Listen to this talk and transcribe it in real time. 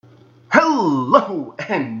Hello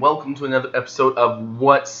and welcome to another episode of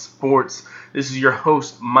What Sports. This is your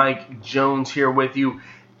host Mike Jones here with you,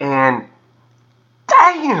 and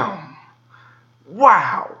damn,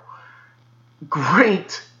 wow,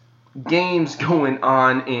 great games going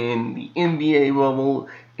on in the NBA bubble,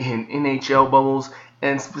 in NHL bubbles,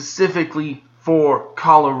 and specifically for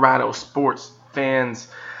Colorado sports fans.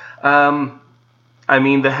 The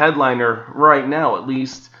headliner right now, at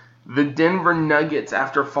least, the Denver Nuggets,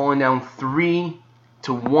 after falling down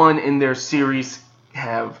 3-1 in their series,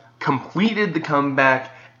 have completed the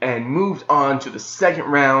comeback and moved on to the second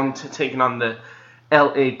round, taking on the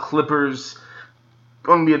LA Clippers.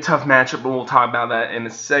 Going to be a tough matchup, but we'll talk about that in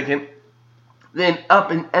a second. Then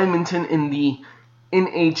up in Edmonton in the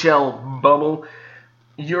NHL bubble,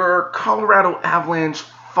 your Colorado Avalanche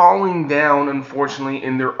falling down, unfortunately,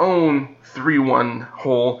 in their own 3-1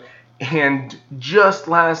 hole, and just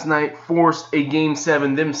last night forced a Game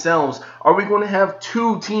 7 themselves. Are we going to have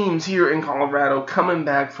two teams here in Colorado coming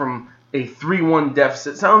back from a 3-1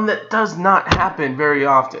 deficit? Something that does not happen very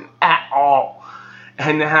often at all.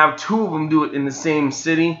 And to have two of them do it in the same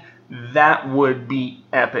city, that would be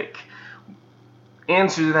epic.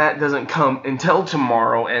 Answer to that doesn't come until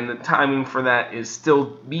tomorrow, and the timing for that is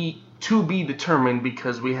still to be determined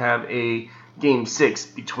because we have a Game 6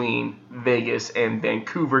 between Vegas and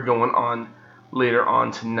Vancouver going on later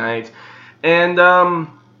on tonight. And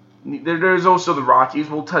there's also the Rockies.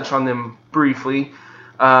 We'll touch on them briefly.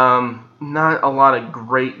 Not a lot of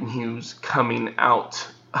great news coming out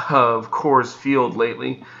of Coors Field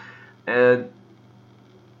lately. If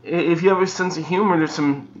you have a sense of humor, there's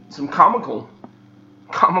some comical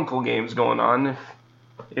games going on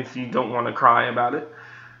if you don't want to cry about it.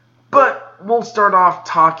 But we'll start off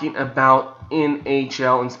talking about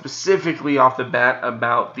NHL, and specifically off the bat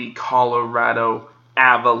about the Colorado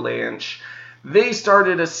Avalanche. They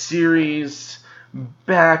started a series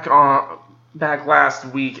back last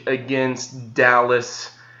week against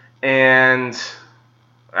Dallas, and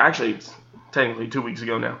actually it's technically 2 weeks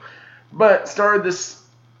ago now. But started this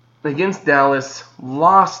against Dallas,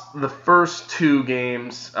 lost the first two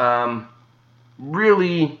games.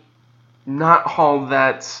 Really not all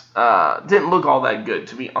that, didn't look all that good,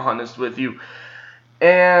 to be honest with you.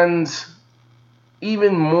 And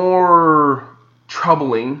even more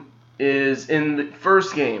troubling is in the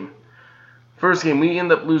first game. We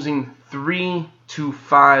end up losing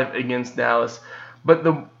 3-5 against Dallas. But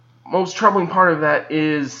the most troubling part of that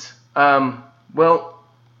is,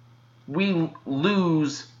 we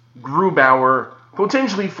lose Grubauer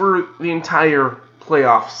potentially for the entire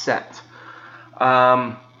playoff set.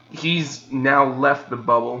 He's now left the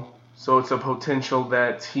bubble, so it's a potential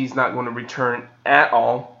that he's not going to return at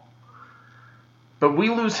all. But we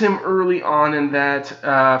lose him early on in that.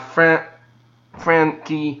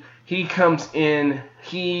 Frankie, he comes in,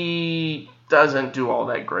 he doesn't do all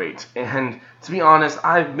that great. And to be honest,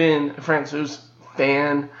 I've been a Francouz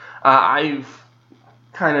fan. I've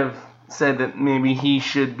kind of said that maybe he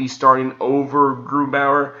should be starting over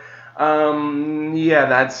Grubauer.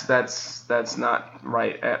 That's not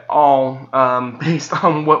right at all, based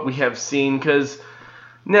on what we have seen, because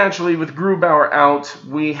naturally with Grubauer out,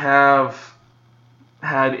 we have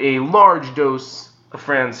had a large dose of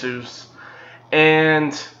Francouz,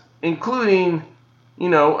 and including,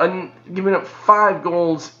 giving up 5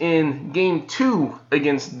 goals in Game 2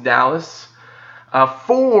 against Dallas,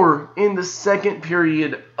 4 in the second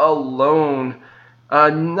period alone,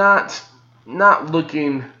 not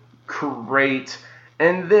looking great.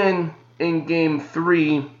 And then in Game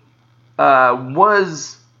 3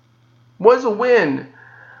 was a win.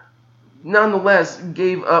 Nonetheless,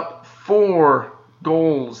 gave up 4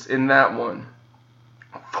 goals in that one.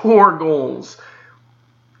 4 goals.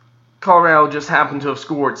 Colorado just happened to have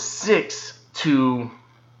scored 6 to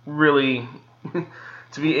really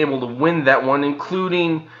to be able to win that one,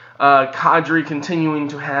 including Kadri continuing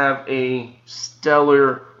to have a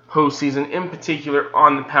stellar postseason, in particular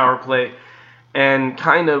on the power play, and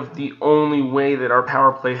kind of the only way that our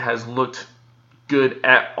power play has looked good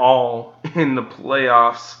at all in the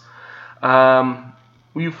playoffs.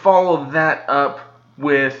 We followed that up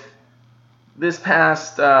with this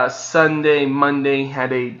past Monday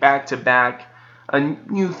had a back-to-back, a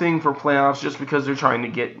new thing for playoffs just because they're trying to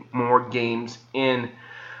get more games in.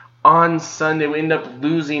 On Sunday, we end up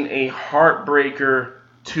losing a heartbreaker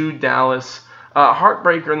to Dallas.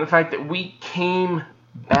 Heartbreaker in the fact that we came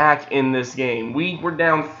back in this game. We were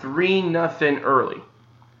down 3-0 early.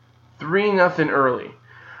 3-0 early.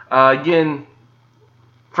 Again,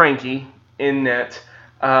 Frankie in net,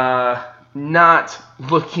 not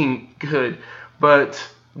looking good. But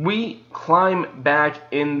We climb back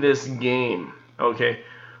in this game, okay?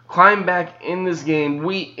 Climb back in this game.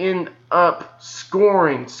 We end up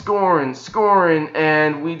scoring,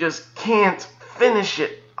 and we just can't finish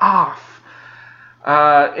it off.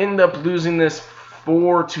 End up losing this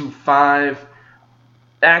 4-5.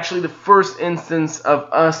 Actually, the first instance of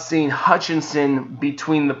us seeing Hutchinson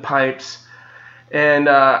between the pipes. And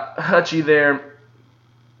Hutchie there,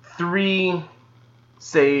 3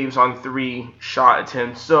 saves on 3 shot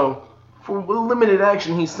attempts. So, for the limited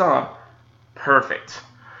action he saw, perfect.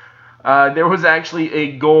 There was actually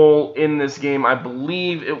a goal in this game. I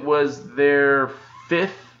believe it was their 5th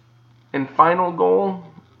and final goal.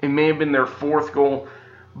 It may have been their 4th goal.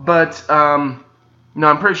 But, no,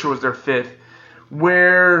 I'm pretty sure it was their 5th.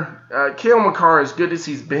 Where Cale Makar, as good as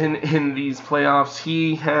he's been in these playoffs,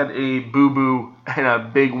 he had a boo-boo and a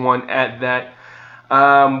big one at that.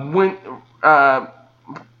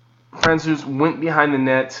 Francis went behind the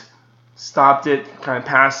net, stopped it, kind of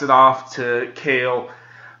passed it off to Cale.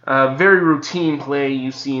 Very routine play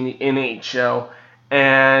you see in the NHL,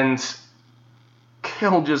 and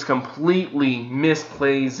Cale just completely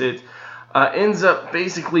misplays it. Ends up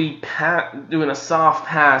basically doing a soft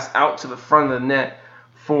pass out to the front of the net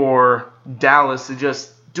for Dallas to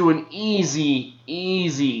just do an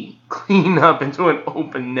easy clean up into an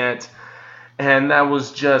open net. And that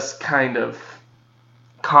was just kind of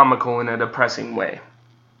comical in a depressing way.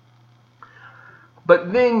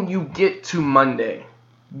 But then you get to Monday.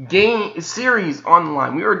 Series on the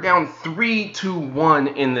line. We are down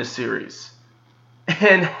 3-1 in this series.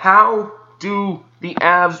 And how do the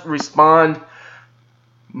Avs respond?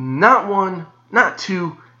 Not 1, not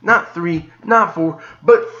 2, not 3, not 4,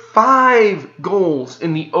 but 5 goals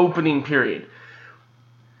in the opening period.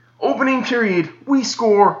 Opening period, we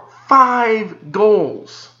score 5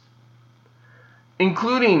 goals,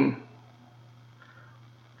 including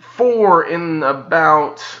 4 in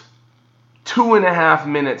about 2.5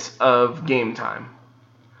 minutes of game time.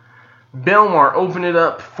 Belmar opened it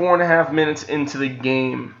up 4.5 minutes into the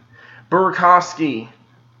game. Burakovsky,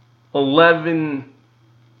 11,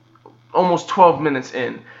 almost 12 minutes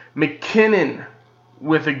in. McKinnon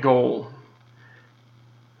with a goal.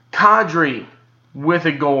 Kadri with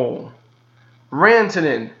a goal.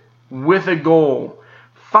 Rantanen with a goal.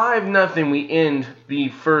 5-0 we end the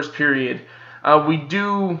first period.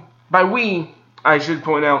 I should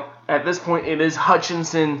point out, at this point it is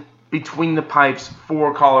Hutchinson between the pipes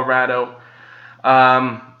for Colorado.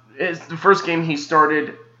 It's the first game he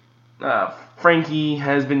started. Frankie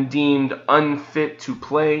has been deemed unfit to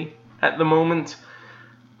play at the moment.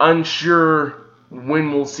 Unsure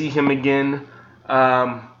when we'll see him again.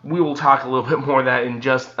 We will talk a little bit more of that in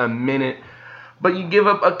just a minute. But you give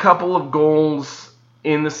up a couple of goals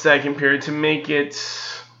in the second period to make it,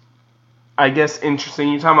 I guess, interesting.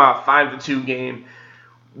 You're talking about a 5-2 game.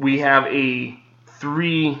 We have a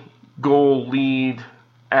 3-goal lead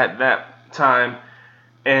at that time.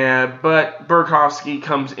 But Burakovsky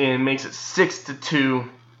comes in, makes it 6-2,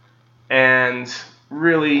 and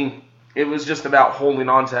really it was just about holding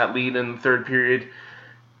on to that lead in the third period.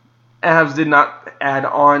 Avs did not add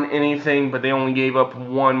on anything, but they only gave up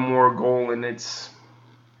 1 more goal, and it's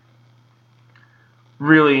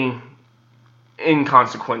really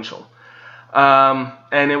inconsequential.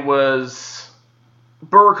 And it was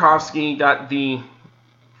Burakovsky got the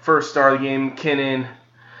first star of the game. McKinnon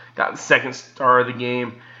got the second star of the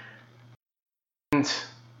game. And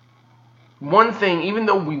one thing, even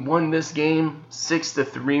though we won this game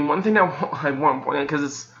 6-3, one thing I want to point out, because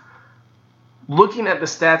it's looking at the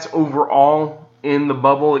stats overall in the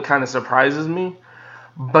bubble, it kind of surprises me.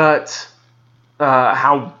 But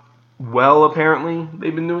how well apparently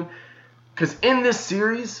they've been doing. Because in this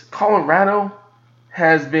series, Colorado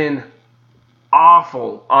has been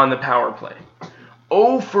awful on the power play.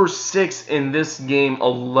 0 for 6 in this game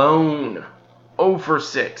alone. 0 for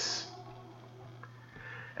 6.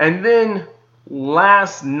 And then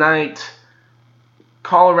last night,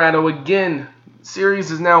 Colorado again, series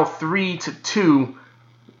is now 3-2.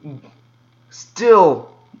 Still,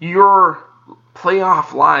 your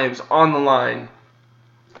playoff lives on the line.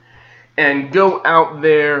 And go out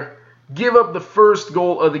there, give up the first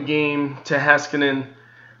goal of the game to Heiskanen,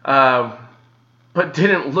 but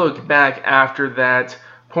didn't look back after that,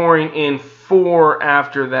 pouring in 4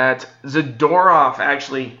 after that. Zadorov,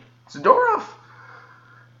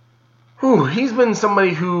 he's been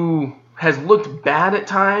somebody who has looked bad at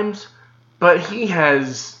times, but he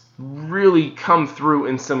has really come through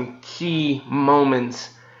in some key moments.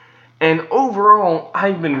 And overall,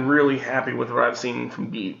 I've been really happy with what I've seen from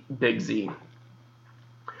Big Z.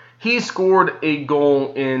 He scored a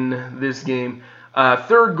goal in this game.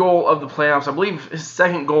 Third goal of the playoffs, I believe his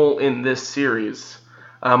second goal in this series.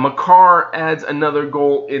 Makar adds another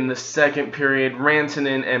goal in the second period.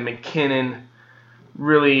 Rantanen and McKinnon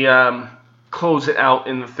really close it out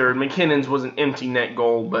in the third. McKinnon's was an empty net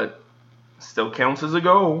goal, but still counts as a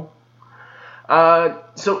goal.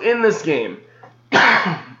 So in this game,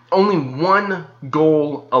 only one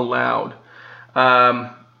goal allowed.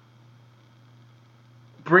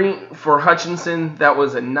 For Hutchinson, that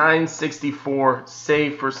was a .964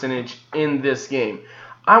 save percentage in this game.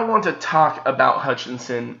 I want to talk about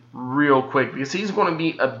Hutchinson real quick because he's going to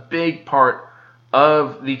be a big part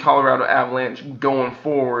of the Colorado Avalanche going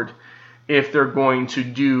forward if they're going to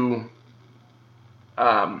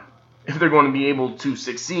be able to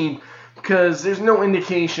succeed, because there's no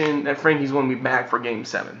indication that Frankie's going to be back for Game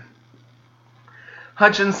 7.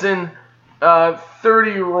 Hutchinson,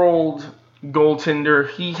 30-year-old goaltender.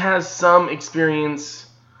 He has some experience,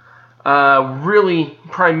 really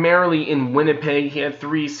primarily in Winnipeg. He had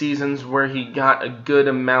 3 seasons where he got a good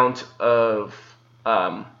amount of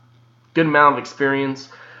experience.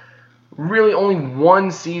 Really only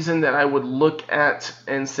one season that I would look at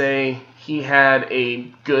and say he had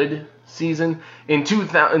a good season. In the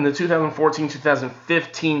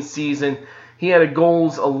 2014-2015 season, he had a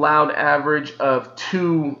goals allowed average of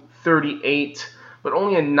 .238, but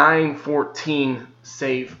only a .914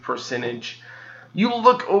 save percentage. You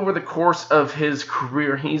look over the course of his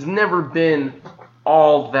career, he's never been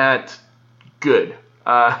all that good.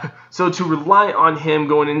 So to rely on him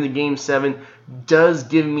going into Game 7 does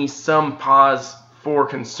give me some pause for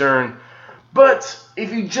concern. But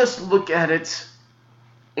if you just look at it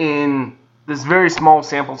in this very small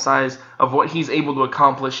sample size of what he's able to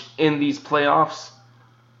accomplish in these playoffs,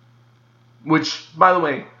 which, by the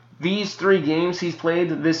way, these 3 games he's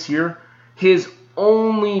played this year, his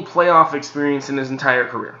only playoff experience in his entire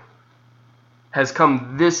career has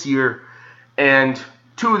come this year, and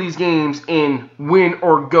 2 of these games in win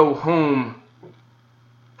or go home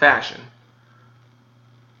fashion.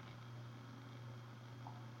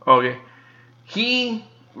 Okay. He,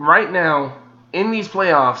 right now, in these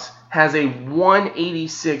playoffs, has a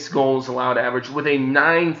 186 goals allowed average with a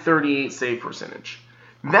 .938 save percentage.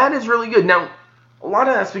 That is really good. Now, a lot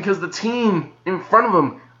of that's because the team in front of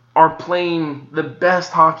him are playing the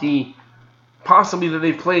best hockey possibly that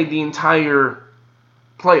they've played the entire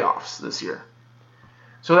playoffs this year.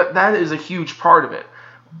 So that is a huge part of it.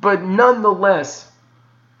 But nonetheless,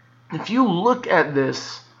 if you look at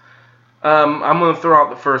this, I'm going to throw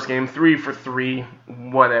out the first game, 3 for 3,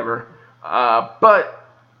 whatever. But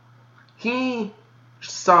he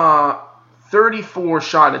saw 34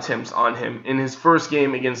 shot attempts on him in his first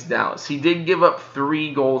game against Dallas. He did give up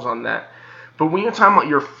 3 goals on that. But when you're talking about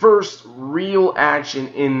your first real action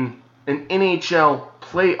in an NHL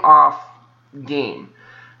playoff game,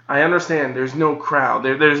 I understand there's no crowd.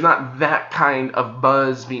 There's not that kind of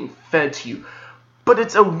buzz being fed to you. But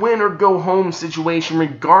it's a win or go home situation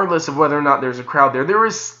regardless of whether or not there's a crowd there. There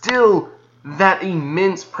is still that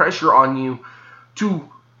immense pressure on you to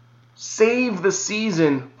save the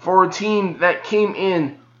season for a team that came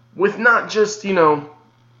in with not just,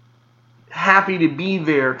 happy to be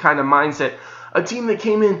there kind of mindset. A team that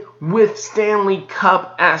came in with Stanley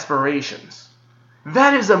Cup aspirations.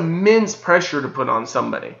 That is immense pressure to put on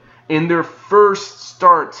somebody in their first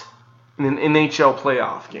start in an NHL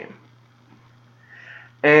playoff game.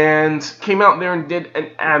 And came out there and did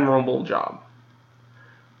an admirable job.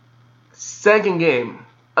 Second game,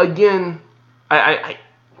 again, I'm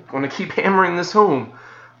going to keep hammering this home,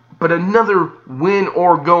 but another win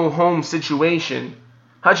or go home situation.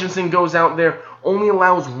 Hutchinson goes out there, only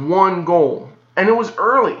allows 1 goal, and it was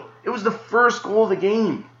early. It was the first goal of the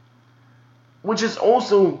game, which is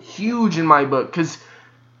also huge in my book, because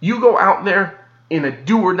you go out there in a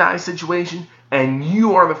do or die situation, and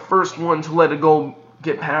you are the first one to let a goal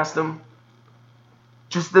get past them.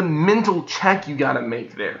 Just the mental check you got to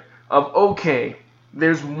make there of, okay,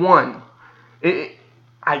 there's 1.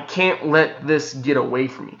 I can't let this get away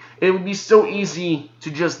from me. It would be so easy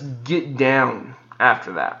to just get down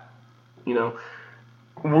after that.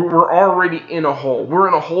 We're already in a hole. We're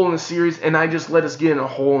in a hole in the series, and I just let us get in a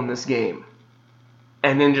hole in this game.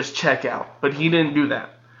 And then just check out. But he didn't do that.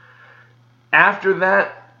 After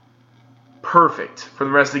that, perfect for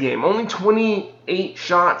the rest of the game. Only 28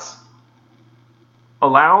 shots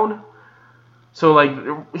allowed.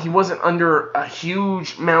 So, he wasn't under a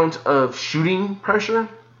huge amount of shooting pressure.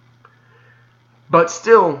 But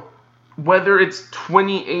still, whether it's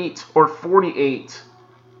 28 or 48,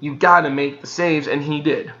 you got to make the saves, and he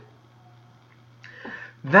did.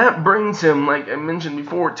 That brings him, like I mentioned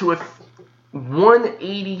before, to a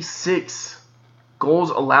 186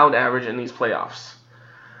 goals allowed average in these playoffs.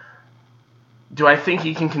 Do I think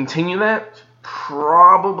he can continue that?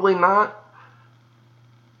 Probably not.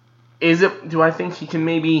 Do I think he can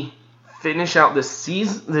maybe finish out this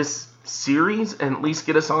series and at least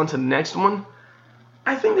get us on to the next one?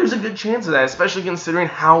 I think there's a good chance of that, especially considering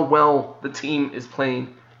how well the team is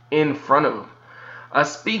playing in front of him.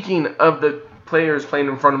 Speaking of the players playing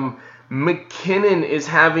in front of him, MacKinnon is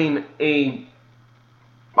having a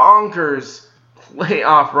bonkers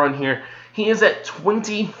playoff run here. He is at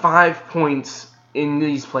 25 points in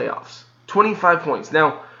these playoffs. 25 points.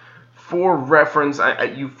 Now, for reference,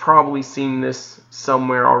 you've probably seen this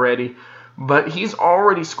somewhere already, but he's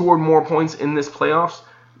already scored more points in this playoffs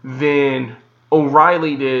than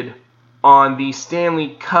O'Reilly did on the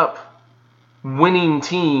Stanley Cup winning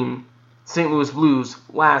team, St. Louis Blues,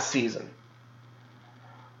 last season.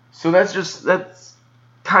 So that's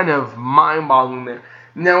kind of mind-boggling there.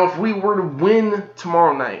 Now, if we were to win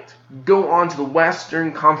tomorrow night, go on to the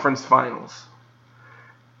Western Conference Finals.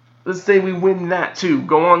 Let's say we win that too,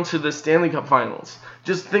 go on to the Stanley Cup Finals.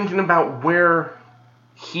 Just thinking about where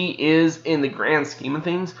he is in the grand scheme of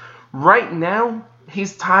things, right now,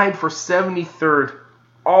 he's tied for 73rd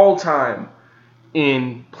all-time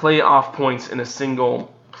in playoff points in a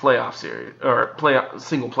single playoff series, or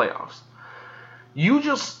single playoffs. You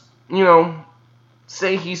just,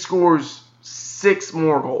 say he scores 6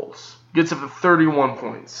 more goals, gets up to 31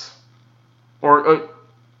 points, or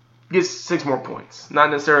gets 6 more points, not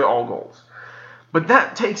necessarily all goals. But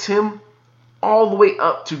that takes him all the way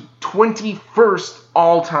up to 21st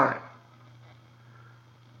all-time.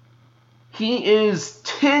 He is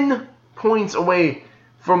 10 points away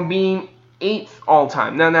from being 8th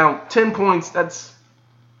all-time. Now, 10 points, that's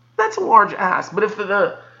a large ask. But if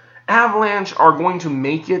the Avalanche are going to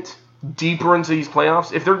make it deeper into these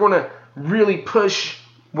playoffs, if they're going to really push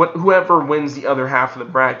whoever wins the other half of the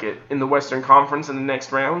bracket in the Western Conference in the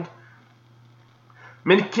next round,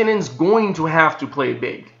 MacKinnon's going to have to play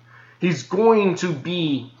big. He's going to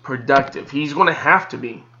be productive. He's going to have to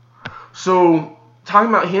be. So, talking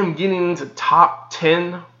about him getting into top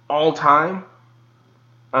 10 all-time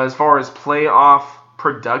as far as playoff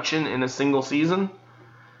production in a single season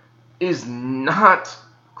is not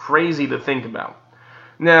crazy to think about.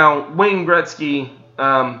 Now, Wayne Gretzky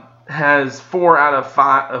has 4 out of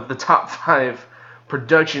 5 of the top 5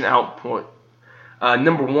 production output.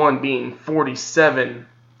 Number 1 being 47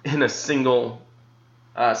 in a single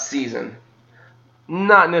season.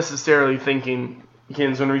 Not necessarily thinking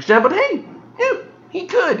Ken's going to reach that, but hey, he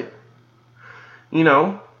could.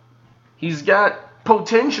 He's got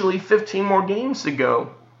potentially 15 more games to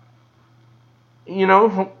go.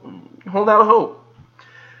 Hold out hope.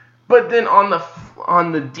 But then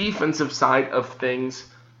on the defensive side of things,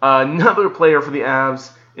 another player for the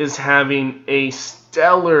Avs is having a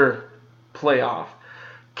stellar playoff.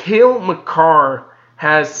 Cale Makar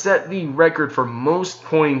has set the record for most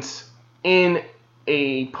points in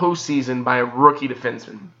a postseason by a rookie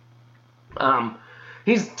defenseman.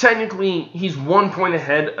 He's 1 point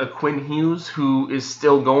ahead of Quinn Hughes, who is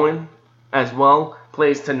still going as well.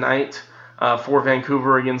 Plays tonight for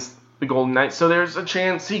Vancouver against the Golden Knights. So there's a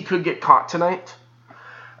chance he could get caught tonight.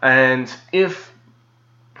 And if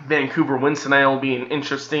Vancouver wins tonight, it'll be an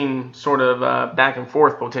interesting sort of back and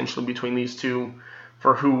forth potentially between these two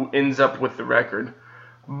for who ends up with the record.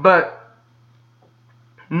 But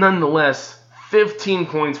nonetheless, 15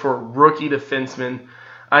 points for a rookie defenseman.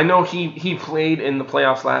 I know he played in the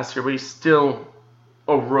playoffs last year, but he's still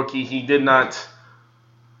a rookie. He did not.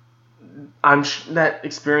 That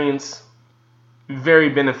experience very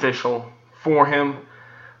beneficial for him,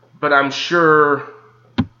 but I'm sure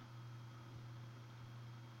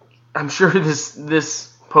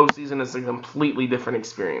this postseason is a completely different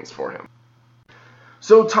experience for him.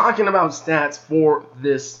 So talking about stats for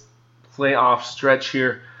this playoff stretch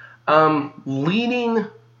here, leading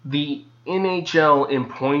the NHL in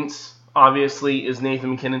points, obviously, is Nathan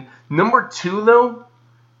MacKinnon. Number 2, though,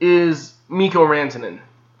 is Mikko Rantanen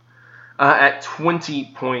at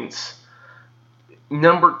 20 points.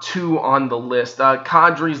 Number 2 on the list.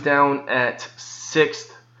 Kadri's down at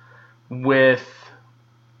 6th with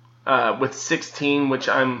 16, which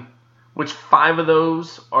 5 of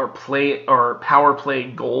those are power play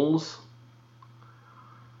goals.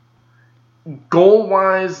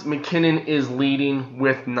 Goal-wise, MacKinnon is leading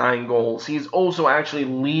with 9 goals. He's also actually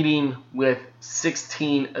leading with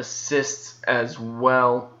 16 assists as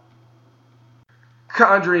well.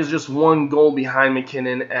 Kadri is just 1 goal behind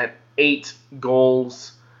MacKinnon at 8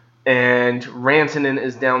 goals, and Rantanen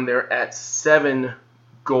is down there at 7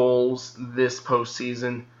 goals this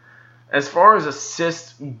postseason. As far as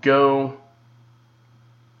assists go,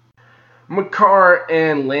 Makar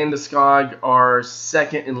and Landeskog are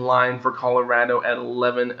second in line for Colorado at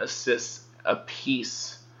 11 assists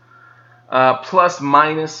apiece. Plus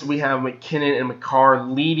minus, we have McKinnon and Makar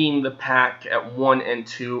leading the pack at 1 and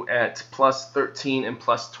 2 at plus 13 and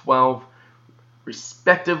plus 12,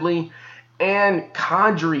 respectively. And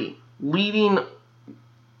Kadri leading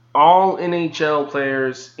all NHL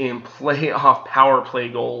players in playoff power play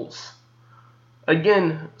goals.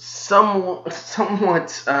 Again, somewhat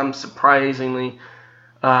surprisingly,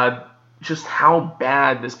 just how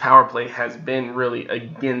bad this power play has been really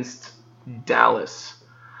against Dallas.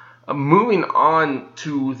 Moving on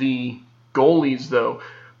to the goalies, though,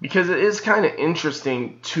 because it is kind of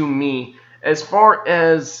interesting to me as far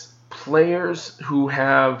as players who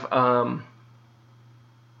have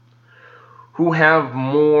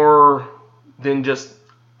more than just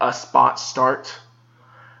a spot start.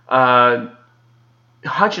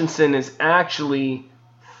 Hutchinson is actually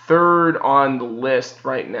third on the list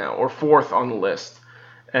right now, or fourth on the list,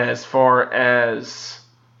 as far as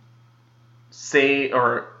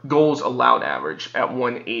goals allowed average at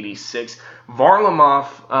 186.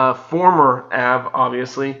 Varlamov, former Av,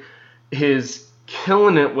 obviously, is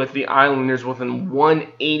killing it with the Islanders with an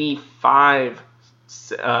 185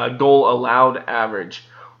 goal allowed average.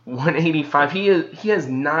 185. He has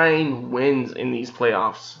 9 wins in these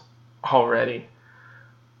playoffs already.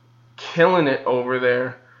 Killing it over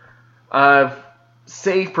there.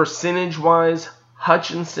 Save percentage wise,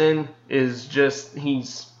 Hutchinson is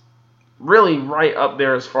he's really right up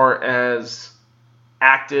there as far as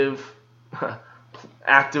active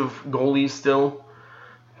goalies still.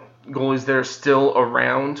 Goalies that are still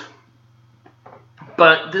around.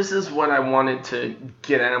 But this is what I wanted to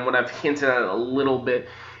get at, and what I've hinted at a little bit,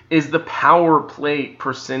 is the power play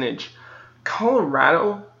percentage.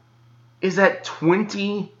 Colorado is at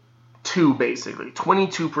 22%, basically.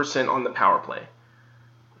 22% on the power play.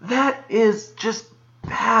 That is just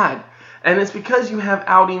bad. And it's because you have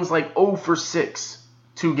outings like 0 for 6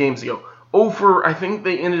 2 games ago. I think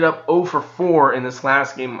they ended up 0 for 4 in this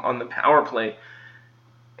last game on the power play.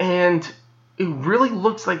 And it really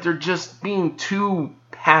looks like they're just being too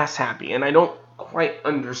pass happy. And I don't quite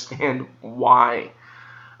understand why.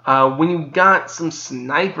 When you got some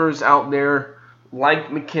snipers out there like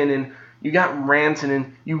McKinnon, you got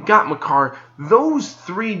Rantanen, you got Makar, those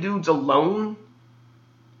 3 dudes alone,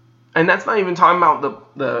 and that's not even talking about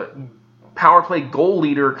the power play goal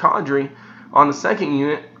leader, Kadri, on the second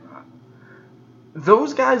unit,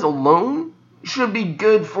 those guys alone should be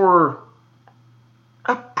good for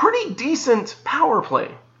a pretty decent power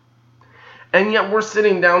play. And yet we're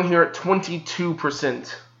sitting down here at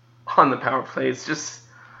 22% on the power play. It's just,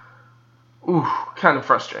 kind of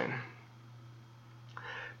frustrating.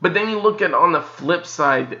 But then you look at on the flip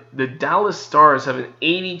side, the Dallas Stars have an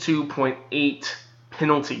 82.8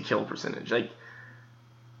 penalty kill percentage. Like,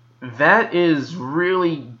 that is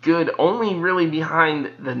really good, only really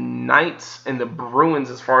behind the Knights and the Bruins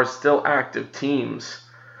as far as still active teams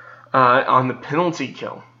on the penalty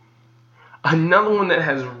kill. Another one that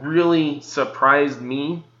has really surprised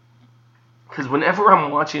me, because whenever I'm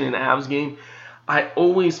watching an Avs game, I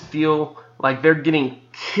always feel like they're getting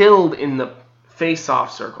killed in the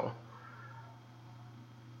face-off circle.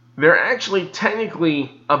 They're actually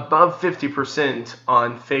technically above 50%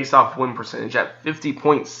 on face-off win percentage at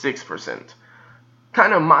 50.6%.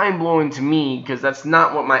 Kind of mind-blowing to me because that's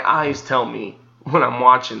not what my eyes tell me when I'm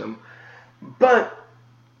watching them. But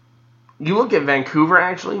you look at Vancouver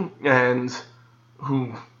actually, and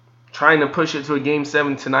who trying to push it to a Game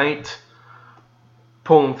 7 tonight,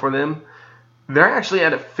 pulling for them. They're actually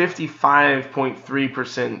at a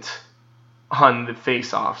 55.3% on the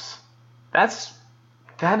face-offs.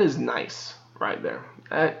 That is nice right there.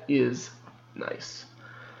 That is nice.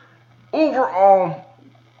 Overall,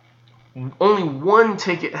 only one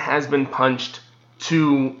ticket has been punched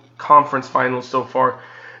to conference finals so far.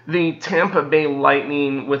 The Tampa Bay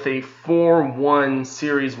Lightning with a 4-1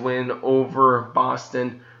 series win over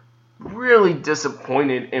Boston. Really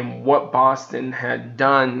disappointed in what Boston had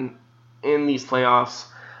done in these playoffs.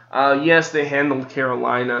 Yes, they handled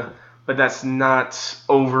Carolina, but that's not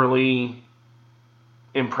overly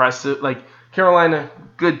impressive. Like, Carolina,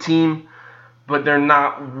 good team, but they're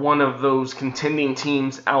not one of those contending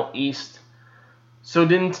teams out east. So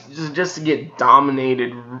just to get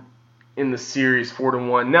dominated in the series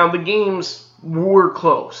 4-1. Now the games were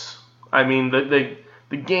close. I mean, the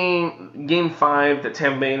game 5 that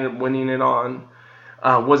Tampa Bay ended up winning it on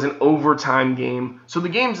was an overtime game. So the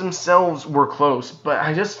games themselves were close, but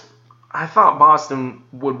I thought Boston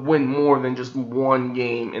would win more than just one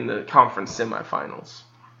game in the conference semifinals.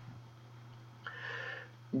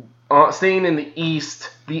 Staying in the East,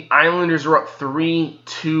 the Islanders are up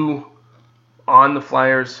 3-2 on the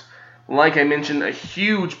Flyers. Like I mentioned, a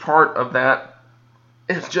huge part of that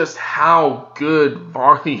is just how good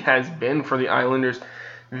Varley has been for the Islanders.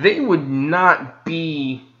 They would not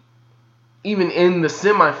be even in the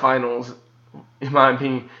semifinals, in my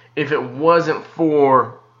opinion, if it wasn't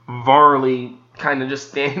for Varley kind of just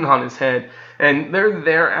standing on his head. And they're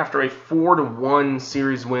there after a 4-1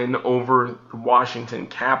 series win over the Washington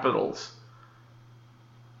Capitals.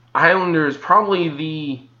 Islanders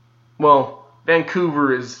probably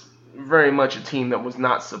Vancouver is very much a team that was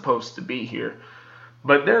not supposed to be here.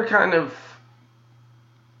 But they're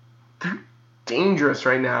dangerous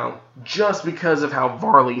right now just because of how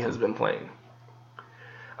Varley has been playing.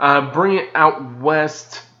 Bring it out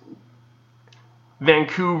west.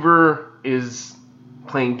 Vancouver is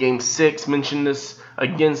playing Game 6. Mentioned this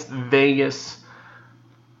against Vegas.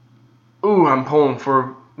 I'm pulling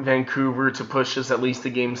for Vancouver to push us at least to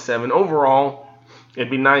Game 7. Overall, it'd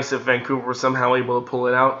be nice if Vancouver was somehow able to pull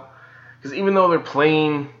it out. Because even though they're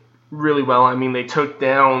playing really well, I mean, they took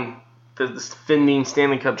down the defending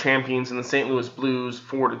Stanley Cup champions in the St. Louis Blues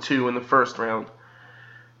 4-2 in the first round.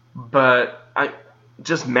 But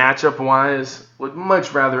just matchup-wise, would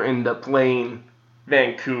much rather end up playing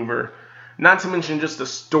Vancouver. Not to mention just the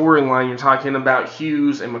storyline. You're talking about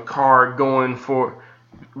Hughes and Makar going for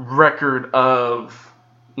record of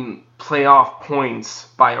playoff points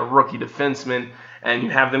by a rookie defenseman, and you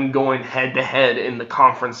have them going head-to-head in the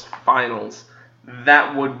conference finals.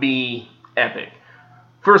 That would be epic.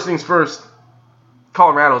 First things first,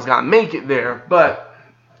 Colorado's got to make it there, but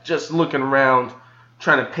just looking around,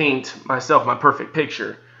 trying to paint myself my perfect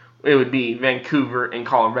picture, it would be Vancouver and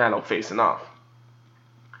Colorado facing off.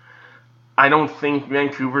 I don't think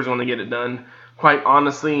Vancouver's going to get it done. Quite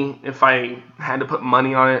honestly, if I had to put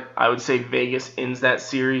money on it, I would say Vegas ends that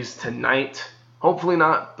series tonight. Hopefully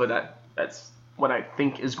not, but that's what I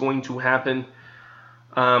think is going to happen.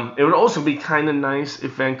 It would also be kind of nice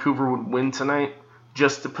if Vancouver would win tonight,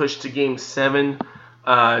 just to push to Game 7,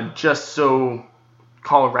 just so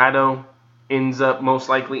Colorado ends up most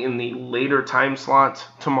likely in the later time slot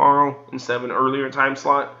tomorrow instead of an earlier time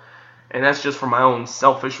slot. And that's just for my own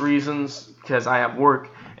selfish reasons, because I have work,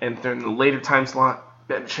 and if they're in the later time slot,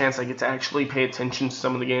 better chance I get to actually pay attention to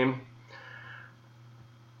some of the game.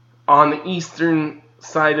 On the eastern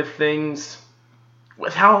side of things,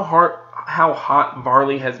 with how hot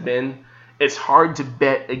Varley has been, it's hard to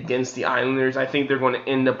bet against the Islanders. I think they're going to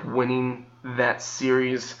end up winning that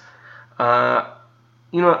series. I'll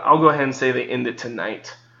go ahead and say they end it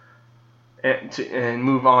tonight and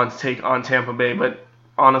move on to take on Tampa Bay. But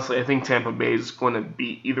honestly, I think Tampa Bay is going to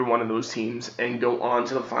beat either one of those teams and go on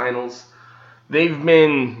to the finals. They've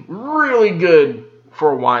been really good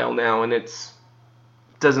for a while now, and it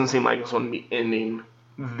doesn't seem like it's going to be ending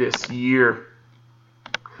this year.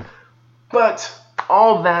 But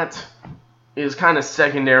all that is kind of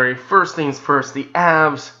secondary. First things first, the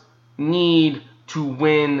Avs need to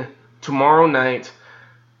win tomorrow night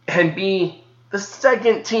and be the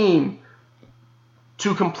second team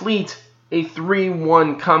to complete a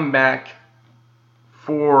 3-1 comeback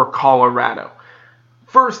for Colorado.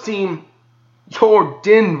 First team, your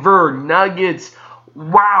Denver Nuggets.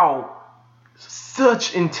 Wow.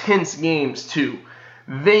 Such intense games, too.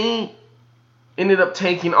 They ended up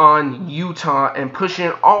taking on Utah and pushing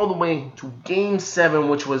it all the way to Game 7,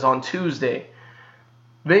 which was on Tuesday.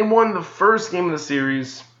 They won the first game of the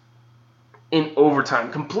series in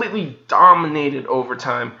overtime. Completely dominated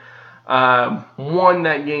overtime. Won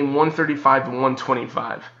that game 135-125.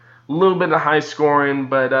 A little bit of high scoring,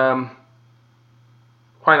 but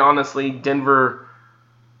quite honestly, Denver,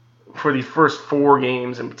 for the first 4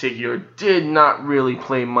 games in particular, did not really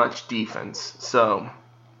play much defense.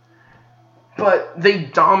 But they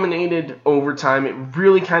dominated overtime. It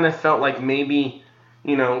really kind of felt like maybe,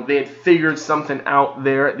 they had figured something out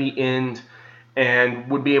there at the end and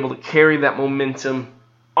would be able to carry that momentum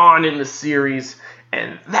on in the series.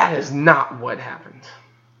 And that is not what happened.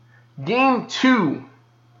 Game 2,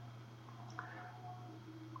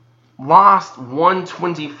 lost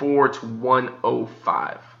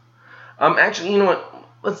 124-105. Actually, you know what?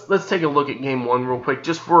 Let's take a look at Game 1 real quick,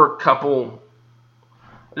 just for a couple.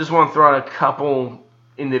 I just want to throw out a couple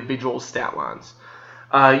individual stat lines.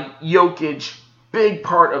 Jokic, big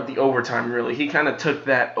part of the overtime, really. He kind of took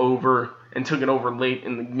that over and took it over late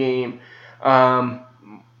in the game.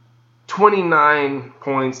 29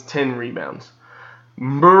 points, 10 rebounds.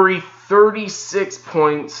 Murray, 36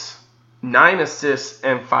 points, 9 assists,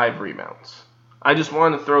 and 5 rebounds. I just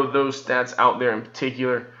wanted to throw those stats out there in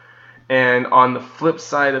particular. And on the flip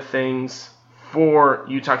side of things, for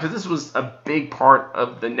Utah, because this was a big part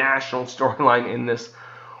of the national storyline in this.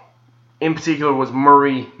 In particular, was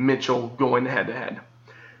Murray Mitchell going head-to-head.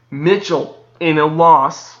 Mitchell, in a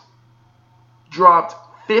loss, dropped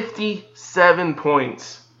 57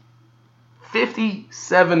 points.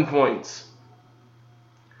 57 points.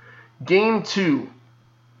 Game 2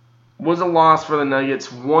 was a loss for the Nuggets,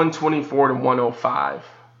 124-105.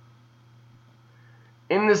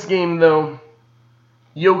 In this game, though,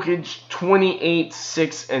 Jokic, 28,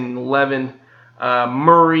 6, and 11.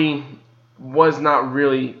 Murray was not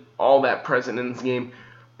really all that present in this game.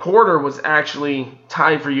 Porter was actually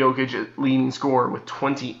tied for Jokic at leading scorer with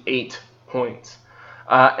 28 points.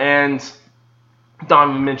 And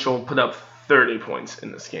Donovan Mitchell put up 30 points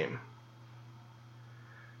in this game.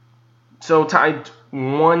 So tied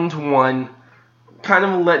 1-1. Kind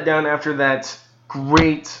of a letdown after that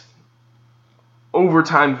great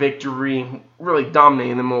overtime victory. Really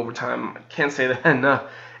dominating them overtime. I can't say that enough.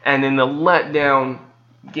 And in the letdown,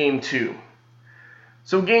 game 2.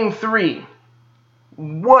 So game 3.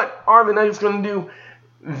 What are the Nuggets going to do?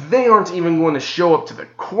 They aren't even going to show up to the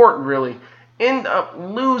court, really. End up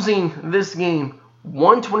losing this game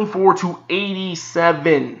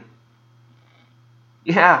 124-87.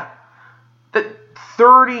 Yeah.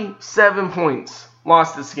 37 points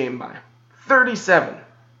lost this game by. 37.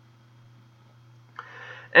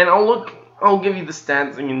 And I'll give you the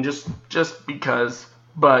stats again just because.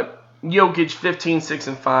 But Jokic 15, 6,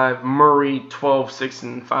 and 5. Murray 12, 6,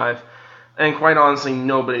 and 5. And quite honestly,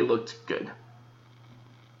 nobody looked good.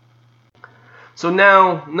 So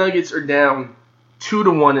now Nuggets are down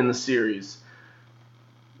 2-1 in the series.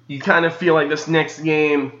 You kind of feel like this next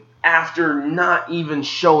game, after not even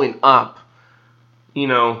showing up,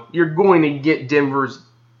 you're going to get Denver's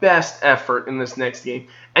best effort in this next game.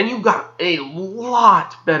 And you got a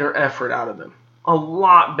lot better effort out of them. A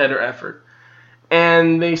lot better effort.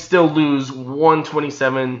 And they still lose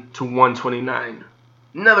 127-129.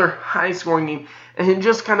 Another high-scoring game. And it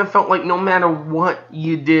just kind of felt like no matter what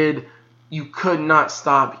you did, you could not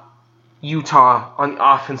stop Utah on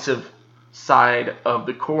the offensive side of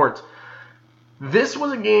the court. This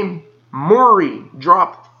was a game Murray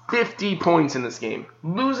dropped 50 points in this game.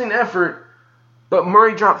 Losing effort, but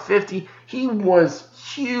Murray dropped 50. He was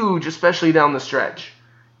huge, especially down the stretch.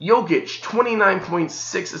 Jokic, 29 points,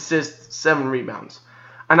 6 assists, 7 rebounds.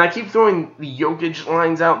 And I keep throwing the Jokic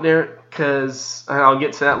lines out there because, and I'll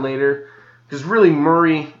get to that later, because really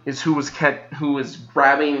Murray is who was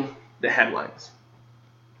grabbing the headlines.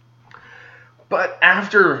 But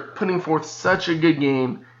after putting forth such a good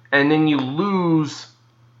game, and then you lose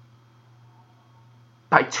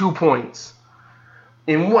by 2 points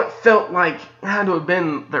in what felt like had to have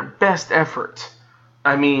been their best effort.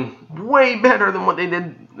 I mean, way better than what they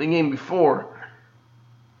did the game before.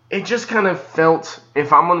 It just kind of felt,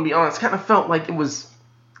 if I'm going to be honest, kind of felt like it was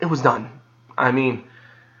done. I mean,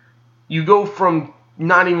 you go from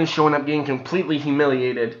not even showing up, getting completely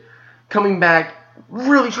humiliated, coming back,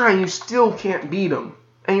 really trying, you still can't beat them.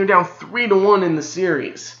 And you're down 3-1 in the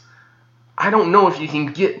series. I don't know if you can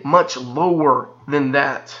get much lower than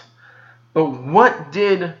that. But what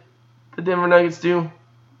did the Denver Nuggets do?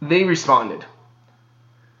 They responded.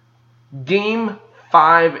 Game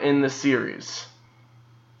 5 in the series.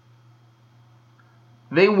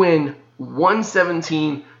 They win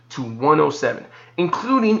 117-107,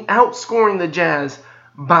 including outscoring the Jazz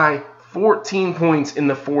by 14 points in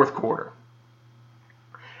the fourth quarter.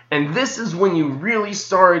 And this is when you really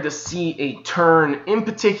started to see a turn, in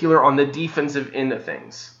particular on the defensive end of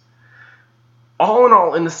things. All in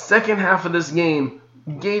all, in the second half of this game,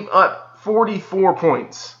 gave up 44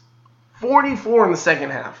 points. 44 in the second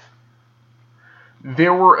half.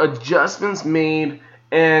 There were adjustments made,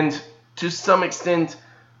 and to some extent,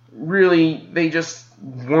 really, they just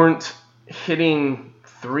weren't hitting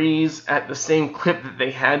threes at the same clip that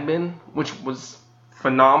they had been, which was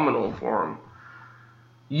phenomenal for them.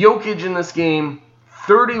 Jokic in this game,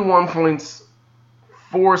 31 points,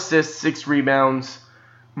 4 assists, 6 rebounds.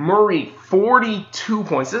 Murray, 42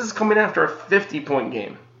 points. This is coming after a 50-point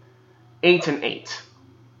game. 8 and 8.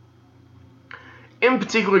 In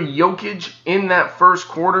particular, Jokic in that first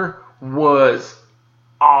quarter was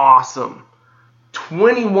awesome.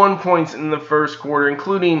 21 points in the first quarter,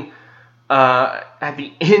 including at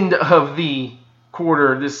the end of the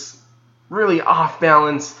quarter, this really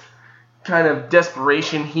off-balance kind of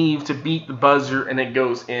desperation heave to beat the buzzer, and it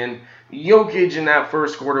goes in. Jokic in that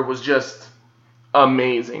first quarter was just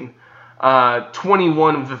amazing.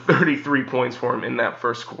 21 of the 33 points for him in that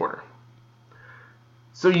first quarter.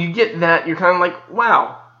 So you get that, you're kind of like,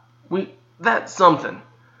 wow, that's something.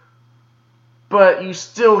 but you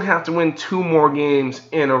still have to win 2 more games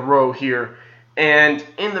in a row here. And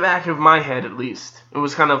in the back of my head, at least, it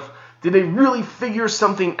was kind of, did they really figure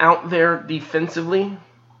something out there defensively?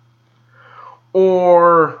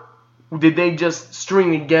 Or did they just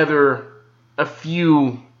string together a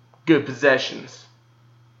few good possessions?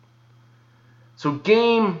 So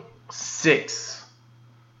game 6.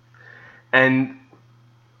 And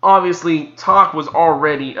obviously, talk was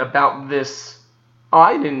already about this. Oh,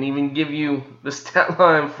 I didn't even give you the stat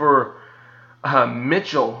line for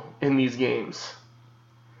Mitchell in these games.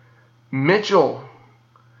 Mitchell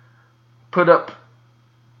put up,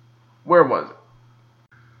 where was it?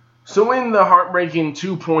 So in the heartbreaking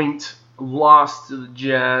 2-point loss to the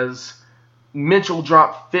Jazz, Mitchell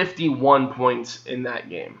dropped 51 points in that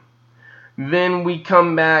game. Then we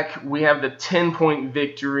come back, we have the 10-point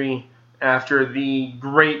victory after the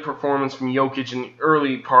great performance from Jokic in the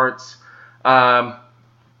early parts.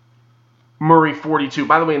 Murray 42.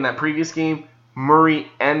 By the way, in that previous game, Murray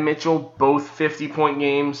and Mitchell, both 50-point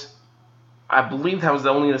games. I believe that was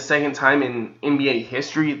only the second time in NBA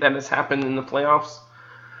history that has happened in the playoffs.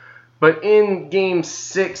 But in game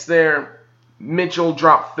 6 there, Mitchell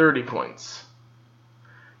dropped 30 points.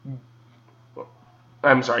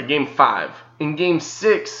 I'm sorry, game 5. In game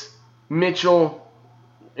 6, Mitchell,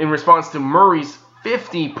 in response to Murray's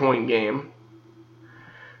 50-point game,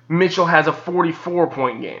 Mitchell has a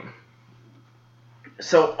 44-point game.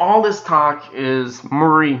 So all this talk is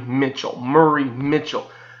Murray, Mitchell.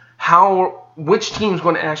 Which team's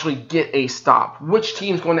going to actually get a stop? Which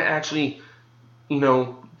team's going to actually,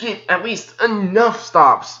 get at least enough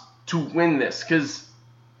stops to win this? Because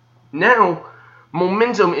now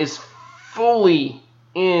momentum is fully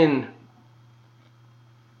in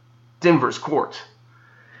Denver's court.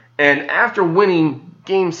 And after winning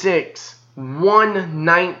Game 6,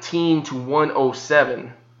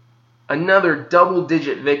 119-107, another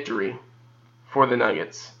double-digit victory for the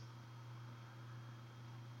Nuggets.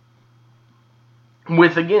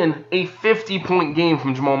 With, again, a 50-point game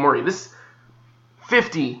from Jamal Murray. This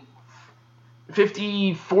 50,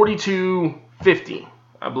 42, 50,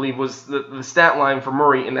 I believe, was the stat line for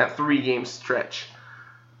Murray in that 3-game stretch.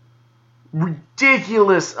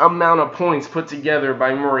 Ridiculous amount of points put together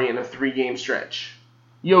by Murray in a 3-game stretch.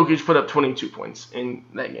 Jokic put up 22 points in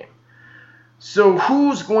that game. So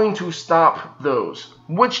who's going to stop those?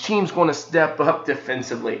 Which team's going to step up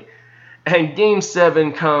defensively? And Game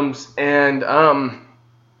 7 comes, and I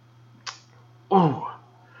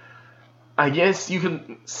guess you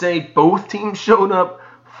could say both teams showed up.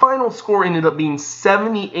 Final score ended up being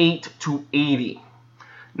 78-80.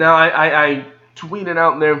 Now I tweeted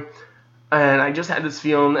out there, and I just had this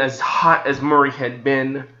feeling, as hot as Murray had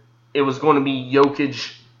been, it was going to be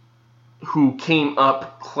Jokic who came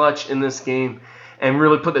up clutch in this game and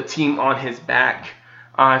really put the team on his back.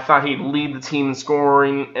 I thought he'd lead the team in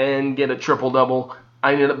scoring and get a triple-double.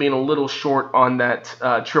 I ended up being a little short on that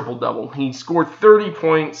triple-double. He scored 30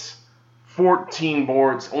 points, 14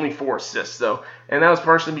 boards, only 4 assists, though. And that was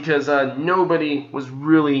partially because nobody was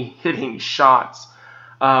really hitting shots.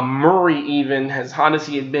 Murray, even, as hot as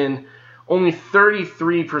he had been, only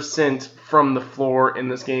 33% from the floor in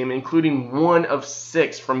this game, including 1 of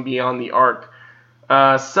 6 from beyond the arc.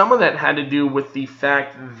 Some of that had to do with the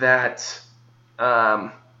fact that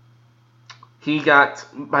he got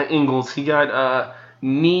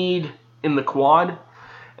kneed in the quad,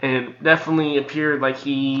 and it definitely appeared like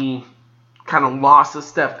he kind of lost a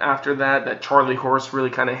step after that Charlie Horse really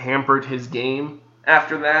kind of hampered his game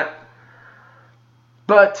after that.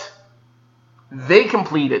 But they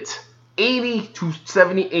complete it.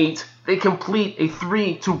 80-78. They complete a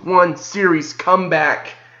 3-1 series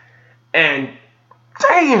comeback. And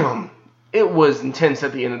damn, it was intense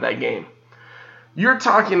at the end of that game. You're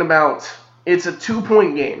talking about, it's a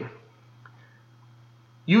 2-point game.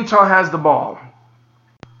 Utah has the ball.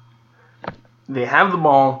 They have the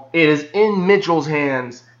ball. It is in Mitchell's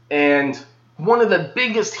hands. And one of the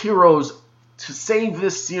biggest heroes to save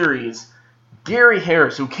this series, Gary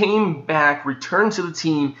Harris, who came back, returned to the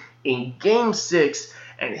team in Game 6,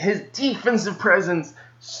 and his defensive presence,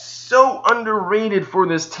 so underrated for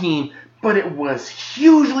this team, but it was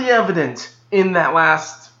hugely evident in that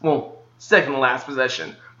second to last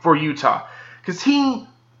possession for Utah, because he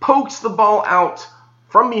pokes the ball out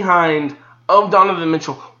from behind of Donovan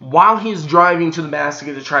Mitchell while he's driving to the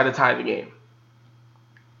basket to try to tie the game.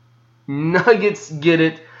 Nuggets get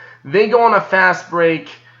it. They go on a fast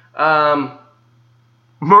break.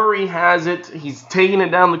 Murray has it. He's taking it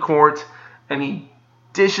down the court, and he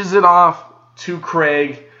dishes it off to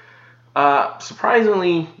Craig.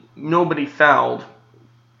 Surprisingly, nobody fouled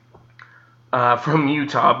from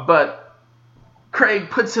Utah, but Craig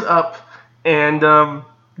puts it up and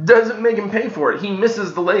doesn't make him pay for it. He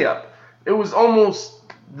misses the layup. It was almost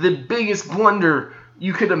the biggest blunder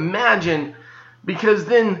you could imagine, because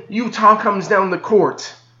then Utah comes down the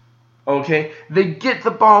court. Okay? They get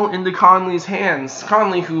the ball into Conley's hands.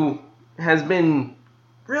 Conley, who has been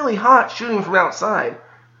really hot shooting from outside.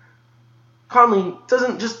 Conley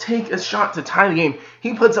doesn't just take a shot to tie the game.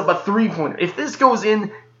 He puts up a three-pointer. If this goes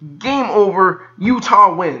in, game over,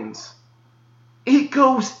 Utah wins. It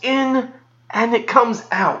goes in and it comes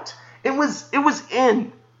out. It was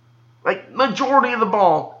in. Like, majority of the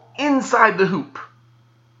ball inside the hoop.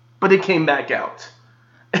 But it came back out.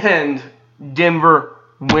 And Denver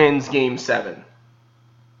wins Game 7.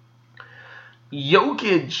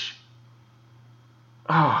 Jokic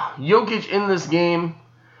in this game,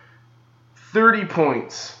 30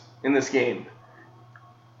 points in this game.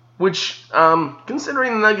 Which,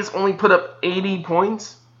 considering the Nuggets only put up 80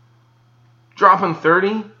 points, dropping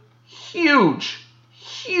 30, huge.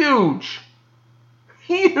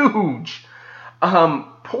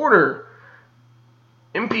 Porter,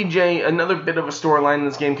 MPJ, another bit of a storyline in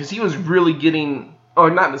this game, because he was really getting,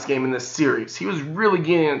 not in this game, in this series. He was really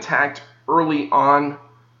getting attacked early on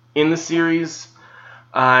in the series.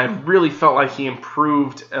 I really felt like he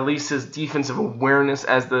improved at least his defensive awareness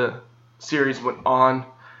as the series went on.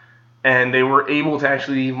 And they were able to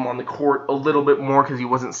actually leave him on the court a little bit more because he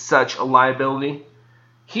wasn't such a liability.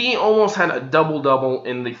 He almost had a double-double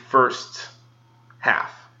in the first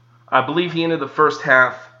half. I believe he ended the first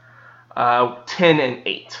half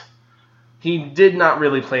 10-8. He did not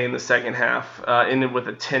really play in the second half. Ended with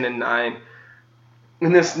a 10-9.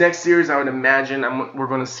 In this next series, I would imagine we're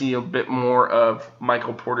going to see a bit more of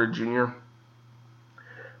Michael Porter Jr.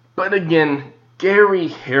 But again, Gary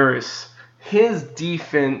Harris, his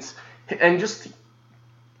defense, and just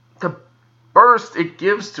the burst it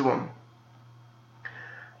gives to him.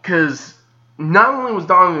 Because not only was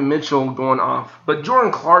Donovan Mitchell going off, but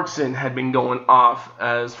Jordan Clarkson had been going off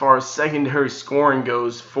as far as secondary scoring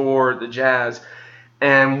goes for the Jazz.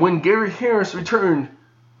 And when Gary Harris returned,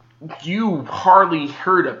 you hardly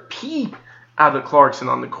heard a peep out of Clarkson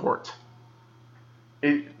on the court.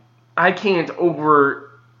 I can't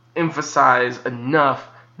overemphasize enough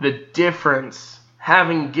the difference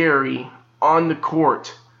having Gary on the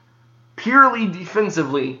court purely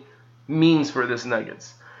defensively means for this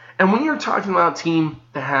Nuggets. And when you're talking about a team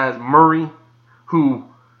that has Murray, who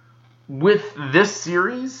with this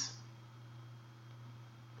series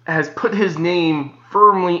has put his name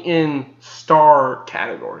firmly in star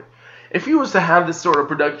category. If he was to have this sort of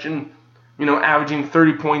production, averaging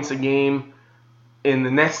 30 points a game in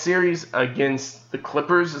the next series against the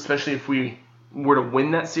Clippers, especially if we were to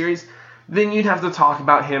win that series, then you'd have to talk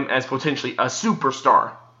about him as potentially a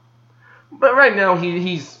superstar. But right now,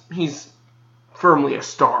 he's firmly a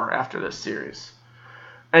star after this series.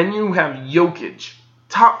 And you have Jokic,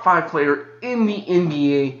 top 5 player in the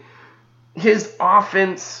NBA. His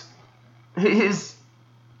offense, his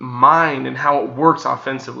mind and how it works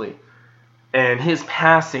offensively, and his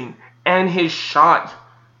passing and his shot.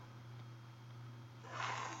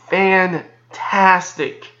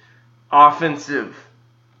 Fantastic offensive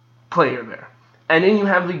player there. And then you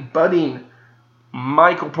have the budding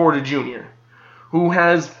Michael Porter Jr., who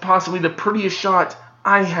has possibly the prettiest shot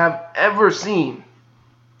I have ever seen.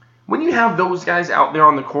 When you have those guys out there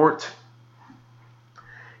on the court,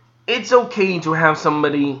 it's okay to have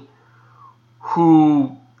somebody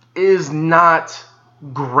who is not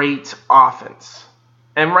great offense.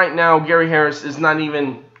 And right now, Gary Harris is not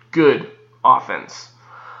even good offense.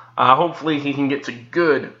 Hopefully he can get to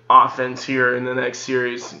good offense here in the next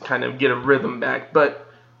series and kind of get a rhythm back. But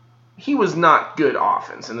he was not good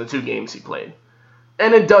offense in the 2 games he played.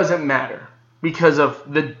 And it doesn't matter because of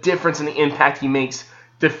the difference in the impact he makes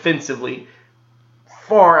defensively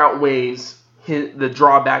far outweighs the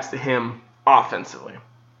drawbacks to him offensively.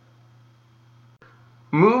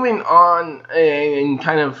 Moving on and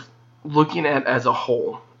kind of looking at as a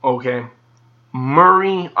whole, okay?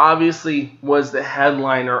 Murray obviously was the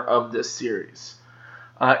headliner of this series.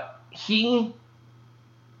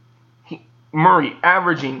 Murray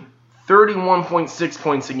averaging 31.6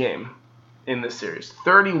 points a game in this series.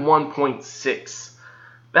 31.6.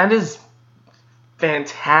 That is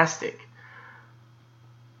fantastic.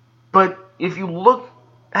 But if you look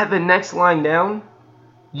at the next line down,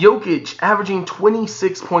 Jokic averaging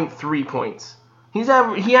 26.3 points. He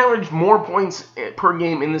averaged more points per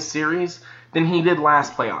game in this series than he did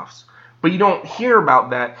last playoffs. But you don't hear about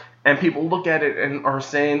that, and people look at it and are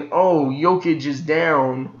saying, oh, Jokic is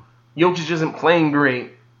down. Jokic isn't playing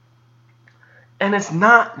great. And it's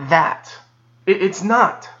not that. It's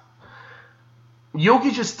not.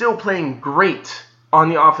 Jokic is still playing great on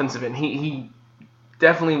the offensive end. He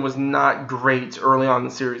definitely was not great early on in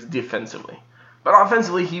the series defensively. But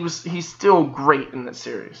offensively, he's still great in this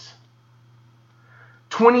series.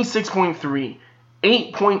 26.3,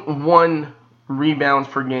 8.1 rebounds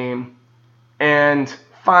per game, and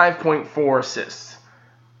 5.4 assists.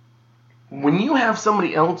 When you have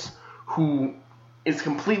somebody else who is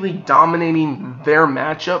completely dominating their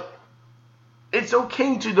matchup, it's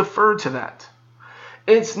okay to defer to that.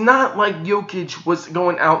 It's not like Jokic was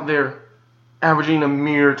going out there averaging a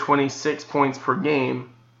mere 26 points per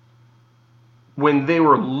game when they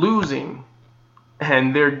were losing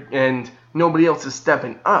and nobody else is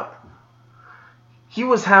stepping up. He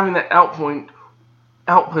was having that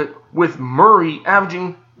output with Murray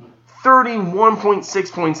averaging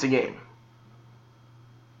 31.6 points a game.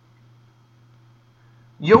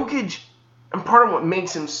 Jokic, and part of what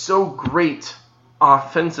makes him so great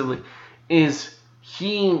offensively, is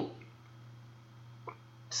he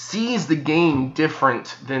sees the game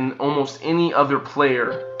different than almost any other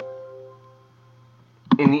player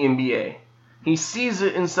in the NBA. He sees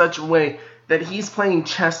it in such a way that he's playing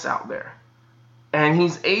chess out there. And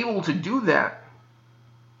he's able to do that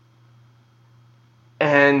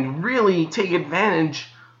and really take advantage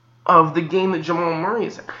of the game that Jamal Murray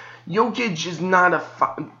is in. Jokic is not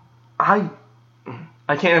I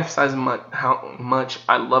can't emphasize how much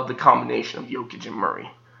I love the combination of Jokic and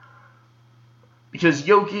Murray. Because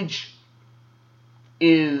Jokic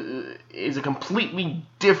is a completely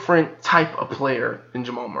different type of player than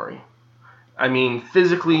Jamal Murray. I mean,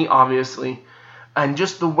 physically, obviously, and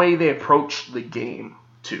just the way they approach the game,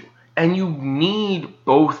 too. And you need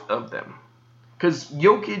both of them. Because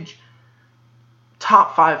Jokic,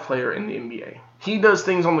 top 5 player in the NBA. He does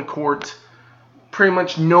things on the court pretty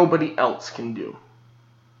much nobody else can do.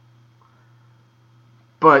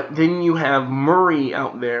 But then you have Murray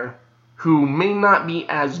out there who may not be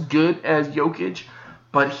as good as Jokic,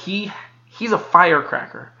 but he's a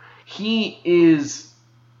firecracker. He is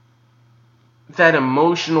that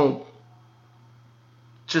emotional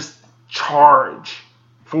just charge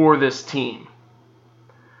for this team.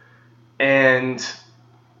 And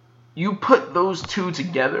you put those two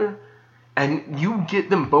together and you get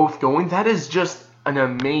them both going. That is just an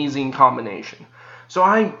amazing combination. So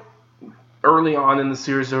early on in the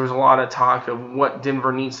series, there was a lot of talk of what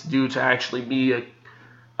Denver needs to do to actually be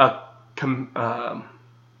a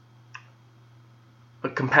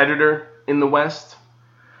competitor in the West.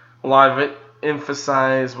 A lot of it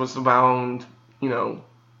emphasized was around,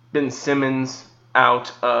 Ben Simmons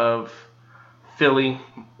out of Philly,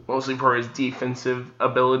 mostly for his defensive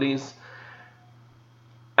abilities.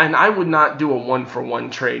 And I would not do a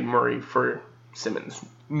 1-for-1 trade Murray for Simmons.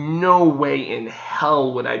 No way in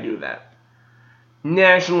hell would I do that.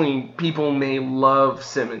 Nationally, people may love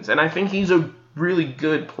Simmons, and I think he's a really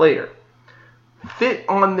good player. Fit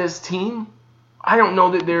on this team, I don't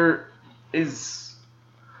know that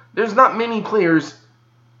there's not many players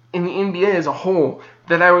in the NBA as a whole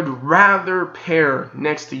that I would rather pair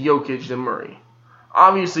next to Jokic than Murray.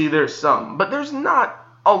 Obviously, there's some, but there's not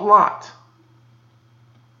a lot.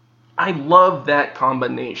 I love that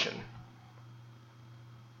combination.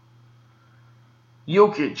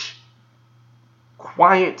 Jokic,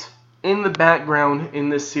 quiet in the background in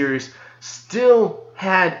this series, still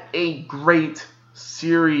had a great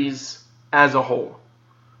series as a whole.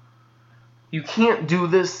 You can't do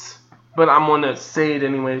this, but I'm going to say it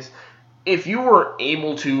anyways. If you were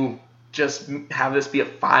able to just have this be a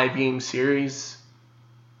 5-game series,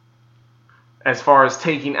 as far as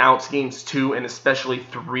taking out games 2 and especially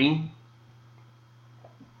 3,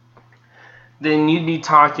 then you'd be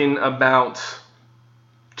talking about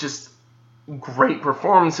just great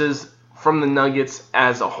performances from the Nuggets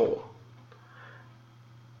as a whole.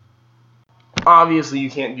 Obviously,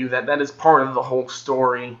 you can't do that. That is part of the whole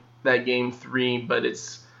story, that game 3, but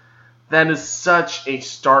that is such a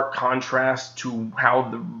stark contrast to how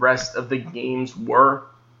the rest of the games were.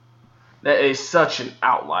 That is such an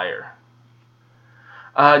outlier.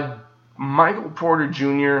 Michael Porter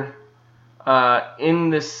Jr. In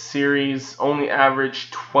this series only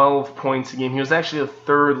averaged 12 points a game. He was actually the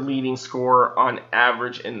 3rd leading scorer on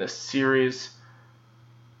average in this series,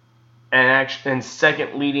 and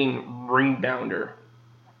 2nd leading rebounder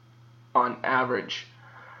on average.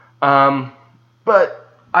 But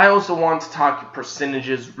I also want to talk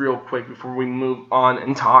percentages real quick before we move on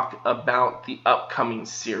and talk about the upcoming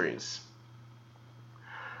series.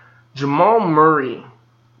 Jamal Murray,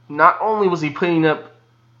 not only was he putting up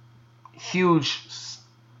huge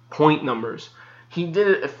point numbers, he did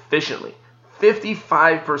it efficiently.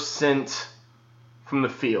 55% from the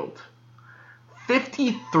field,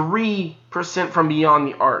 53% from beyond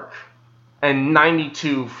the arc and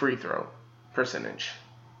 92 free throw percentage.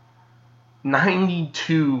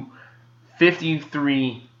 92,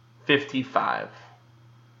 53, 55.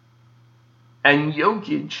 And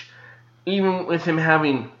Jokic, even with him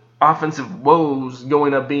having offensive woes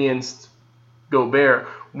going up against Gobert,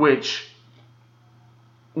 which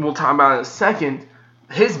we'll talk about in a second,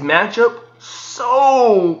 his matchup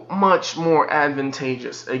so much more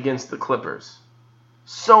advantageous against the Clippers.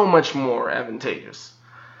 So much more advantageous.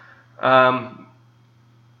 But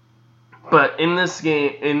in this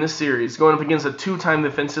series, going up against a 2-time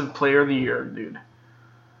Defensive Player of the Year, dude,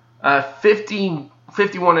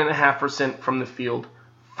 51.5% from the field,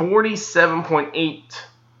 47.8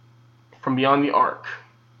 from beyond the arc,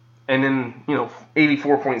 and then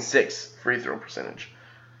 84.6 free throw percentage.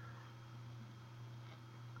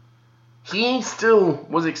 He still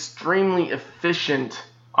was extremely efficient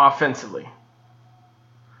offensively.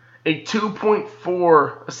 A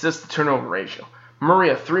 2.4 assist to turnover ratio.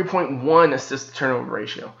 Murray, a 3.1 assist to turnover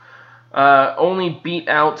ratio. Only beat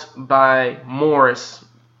out by Morris,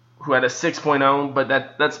 who had a 6.0, but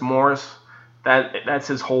that's Morris. That's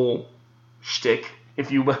his whole shtick,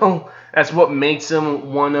 if you will. That's what makes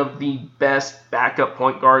him one of the best backup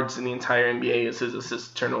point guards in the entire NBA, is his assist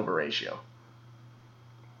to turnover ratio.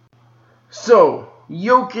 So,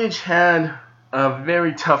 Jokic had a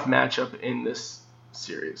very tough matchup in this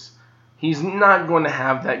series. He's not going to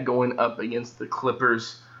have that going up against the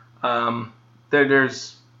Clippers.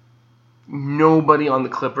 There's nobody on the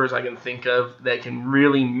Clippers I can think of that can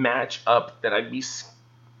really match up that I'd be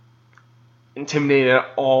intimidated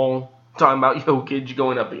at all talking about Jokic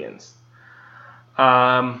going up against.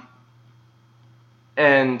 And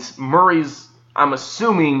Murray's, I'm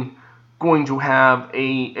assuming, going to have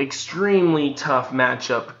a extremely tough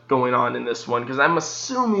matchup going on in this one, because I'm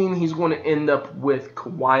assuming he's going to end up with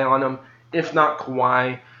Kawhi on him. If not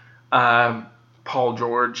Kawhi, Paul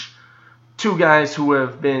George. Two guys who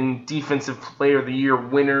have been Defensive Player of the Year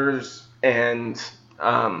winners and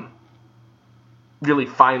really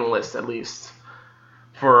finalists, at least,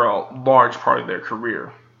 for a large part of their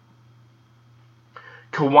career.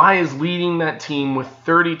 Kawhi is leading that team with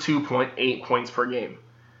 32.8 points per game.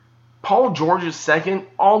 Paul George is second,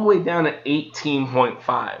 all the way down at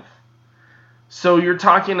 18.5. So you're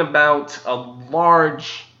talking about a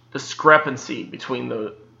large discrepancy between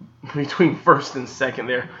first and second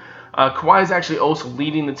there. Kawhi is actually also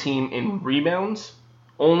leading the team in rebounds,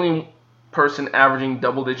 only person averaging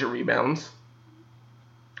double-digit rebounds,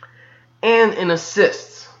 and in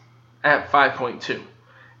assists at 5.2,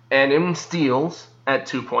 and in steals at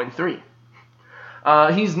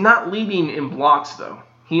 2.3. He's not leading in blocks, though.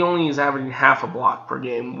 He only is averaging half a block per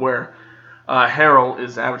game, where Harrell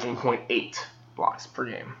is averaging 0.8 blocks per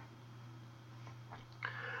game.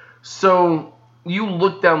 So you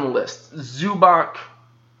look down the list. Zubac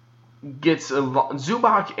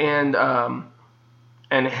and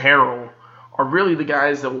Harrell are really the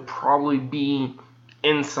guys that will probably be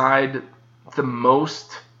inside the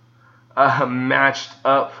most matched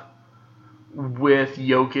up with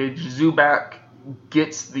Jokic. Zubac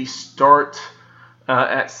gets the start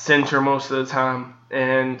at center most of the time,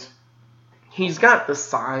 and he's got the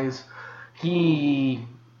size. He's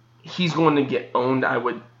going to get owned, I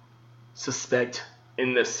would suspect,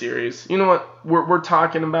 in this series. You know what? We're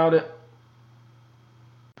talking about it.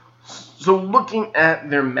 So looking at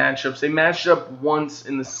their matchups, they matched up once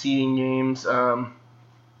in the seeding games.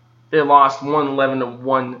 They lost 111 to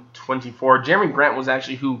 124. Jeremy Grant was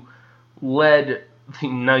actually who led the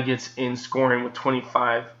Nuggets in scoring with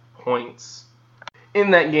 25 points.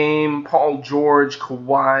 In that game, Paul George,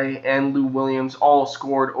 Kawhi, and Lou Williams all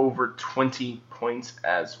scored over 20 points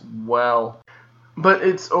as well. But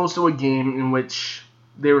it's also a game in which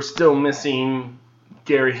they were still missing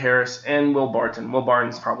Gary Harris and Will Barton. Will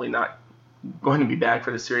Barton's probably not going to be back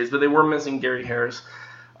for the series, but they were missing Gary Harris.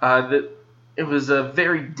 It was a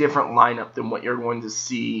very different lineup than what you're going to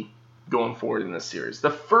see going forward in this series. The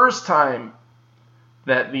first time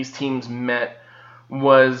that these teams met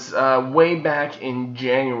was way back in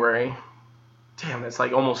January. Damn, that's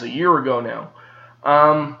like almost a year ago now.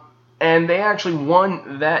 And they actually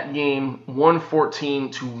won that game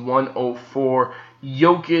 114 to 104.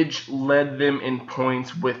 Jokic led them in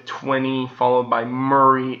points with 20, followed by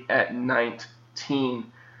Murray at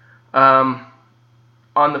 19.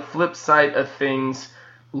 On the flip side of things,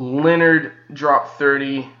 Leonard dropped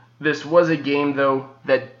 30. This was a game, though,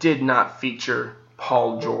 that did not feature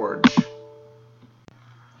Paul George.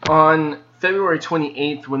 On February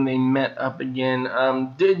 28th, when they met up again,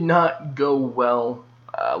 did not go well.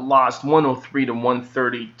 Lost 103 to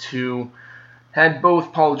 132. had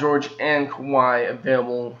both Paul George and Kawhi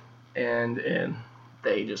available, and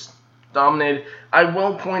they just dominated. I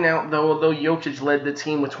will point out, though, although Jokic led the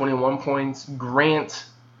team with 21 points, Grant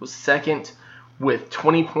was second with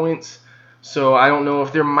 20 points. So I don't know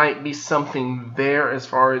if there might be something there as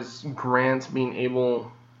far as Grant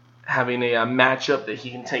having a matchup that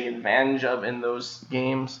he can take advantage of in those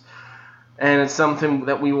games. And it's something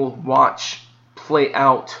that we will watch play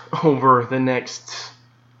out over the next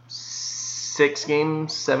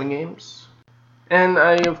 7 games. And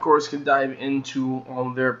I, of course, could dive into all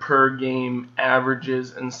their per game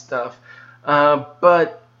averages and stuff.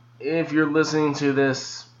 But if you're listening to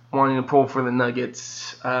this wanting to pull for the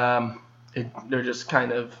Nuggets, they're just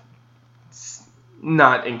kind of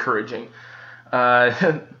not encouraging.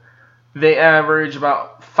 They average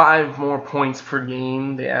about 5 more points per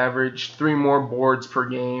game. They average 3 more boards per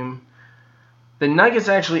game. The Nuggets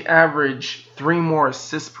actually average 3 more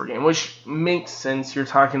assists per game, which makes sense. You're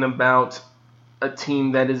talking about a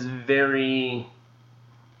team that is very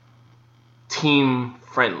team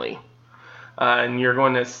friendly. And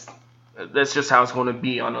that's just how it's going to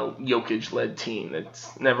be on a Jokic-led team.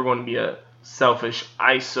 It's never going to be a selfish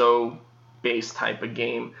ISO-based type of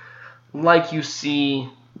game like you see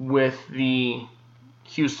with the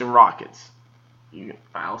Houston Rockets,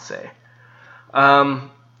 I'll say.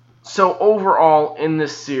 So overall in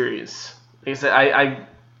this series, like I said,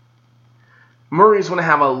 Murray's going to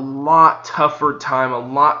have a lot tougher time, a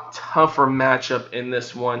lot tougher matchup in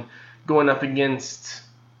this one, going up against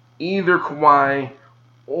either Kawhi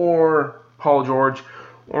or Paul George,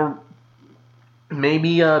 or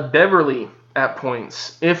maybe Beverly at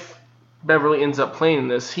points. If Beverly ends up playing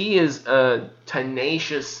this, he is a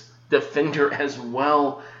tenacious defender as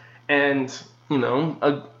well, and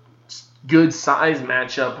a good size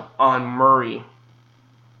matchup on Murray.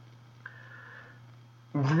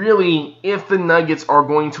 Really, if the Nuggets are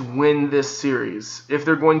going to win this series, if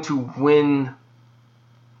they're going to win,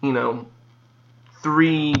 3-4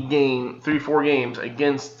 games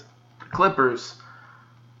against the Clippers,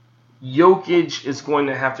 Jokic is going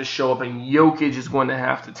to have to show up, and Jokic is going to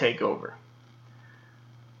have to take over.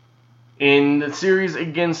 In the series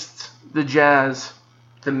against the Jazz,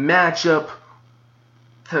 the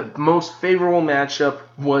most favorable matchup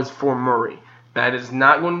was for Murray. That is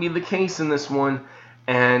not going to be the case in this one,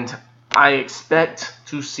 and I expect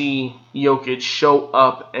to see Jokic show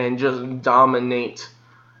up and just dominate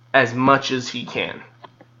as much as he can.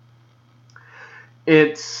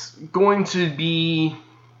 It's going to be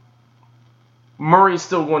Murray's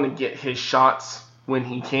still going to get his shots when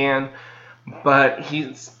he can, but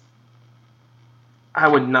I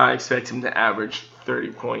would not expect him to average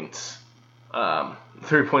 30 points a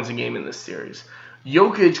game in this series.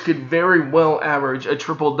 Jokic could very well average a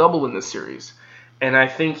triple-double in this series, and I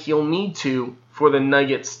think he'll need to for the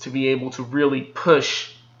Nuggets to be able to really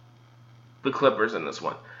push the Clippers in this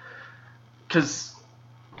one. Because,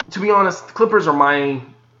 to be honest, the Clippers are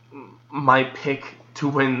my pick to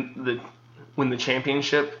win the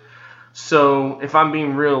championship. So if I'm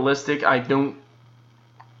being realistic, I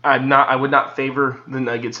would not favor the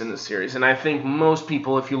Nuggets in this series. And I think most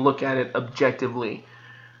people, if you look at it objectively,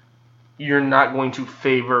 you're not going to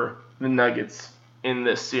favor the Nuggets in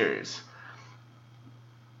this series.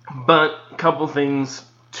 But a couple things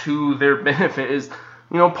to their benefit is,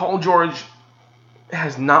 Paul George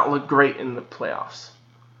has not looked great in the playoffs.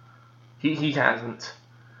 He hasn't.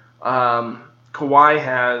 Kawhi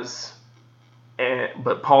has,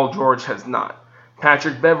 but Paul George has not.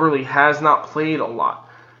 Patrick Beverly has not played a lot.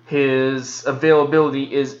 His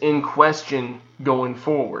availability is in question going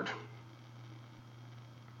forward.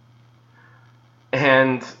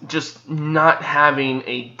 And just not having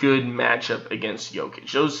a good matchup against Jokic.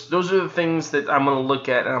 Those are the things that I'm going to look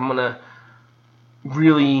at and I'm going to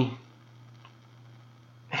really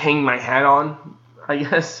hang my hat on, I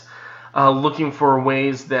guess, looking for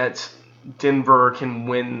ways that Denver can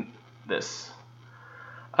win this.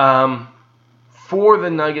 For the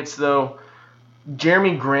Nuggets, though,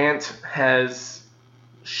 Jeremy Grant has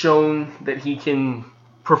shown that he can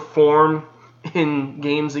perform in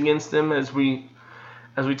games against them, as we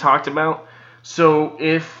talked about. So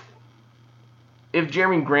if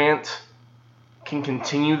Jeremy Grant can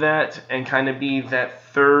continue that and kind of be that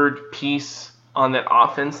third piece on that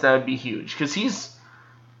offense, that would be huge. Because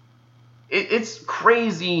it's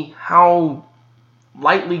crazy how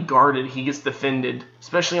lightly guarded he gets defended,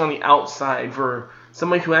 especially on the outside, for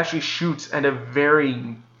somebody who actually shoots at a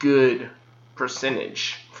very good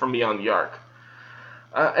percentage from beyond the arc.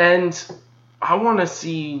 And I want to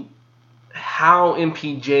see how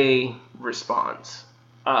MPJ responds.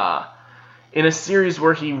 in a series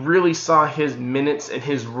where he really saw his minutes and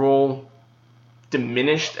his role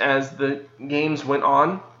diminished as the games went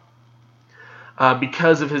on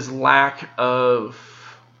because of his lack of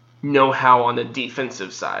know-how on the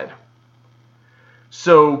defensive side.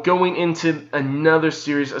 So going into another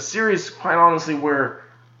series, a series quite honestly where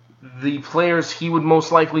the players he would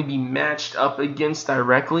most likely be matched up against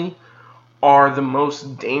directly are the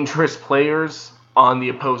most dangerous players on the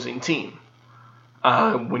opposing team.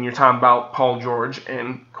 When you're talking about Paul George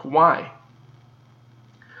and Kawhi.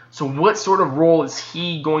 So what sort of role is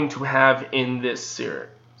he going to have in this series?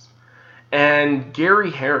 And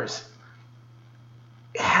Gary Harris,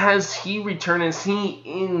 has he returned? Is he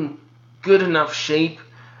in good enough shape?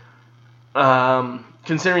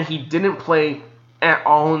 Considering he didn't play at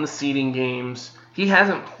all in the seeding games. He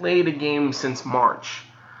hasn't played a game since March.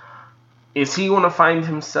 Is he going to find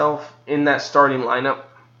himself in that starting lineup?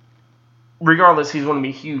 Regardless, he's going to be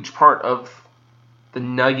a huge part of the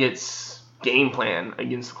Nuggets' game plan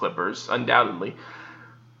against the Clippers, undoubtedly.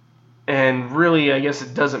 And really, I guess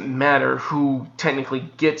it doesn't matter who technically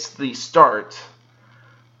gets the start.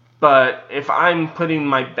 But if I'm putting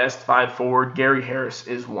my best five forward, Gary Harris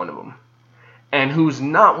is one of them. And who's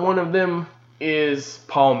not one of them is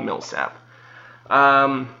Paul Millsap.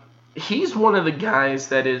 He's one of the guys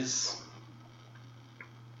that is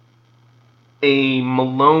a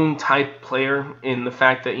Malone-type player in the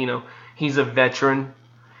fact that, he's a veteran.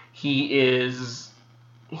 He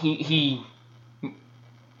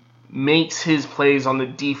makes his plays on the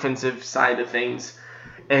defensive side of things,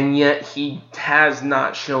 and yet he has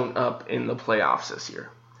not shown up in the playoffs this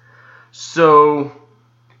year. So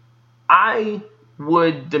I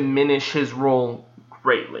would diminish his role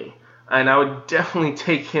greatly, and I would definitely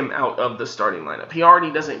take him out of the starting lineup. He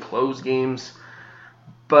already doesn't close games,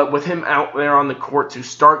 but with him out there on the court to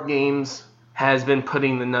start games has been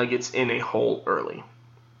putting the Nuggets in a hole early.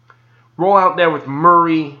 Roll out there with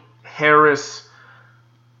Murray, Harris,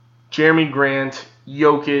 Jeremy Grant,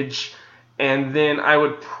 Jokic, and then I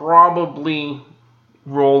would probably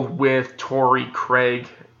roll with Torrey Craig,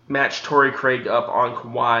 match Torrey Craig up on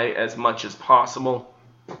Kawhi as much as possible.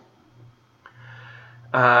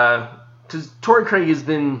 Because Torrey Craig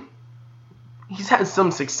he's had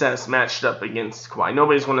some success matched up against Kawhi.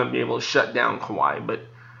 Nobody's going to be able to shut down Kawhi, but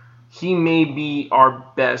he may be our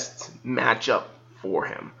best matchup for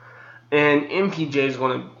him. And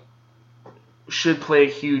MPJ should play a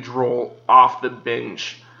huge role off the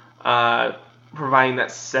bench, providing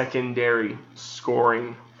that secondary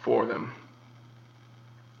scoring for them.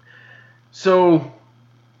 So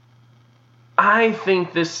I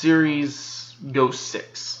think this series goes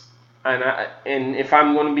 6. And if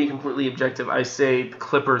I'm going to be completely objective, I say the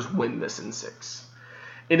Clippers win this in 6.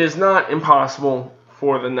 It is not impossible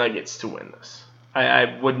for the Nuggets to win this.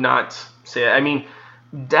 I would not say it. I mean,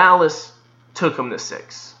 Dallas took them to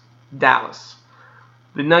 6. Dallas.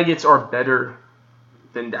 The Nuggets are better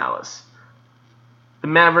than Dallas. The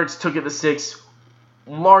Mavericks took it to 6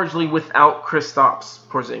 largely without Kristaps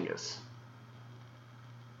Porzingis.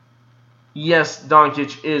 Yes,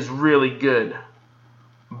 Doncic is really good,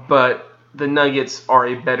 but the Nuggets are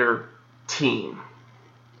a better team.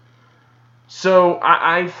 So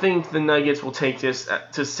I think the Nuggets will take this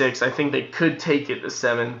to 6. I think they could take it to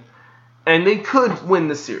 7. And they could win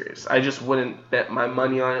the series. I just wouldn't bet my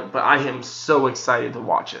money on it, but I am so excited to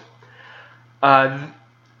watch it.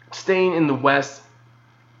 Staying in the West,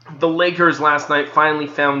 the Lakers last night finally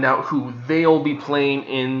found out who they'll be playing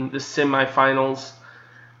in the semifinals,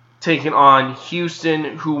 taking on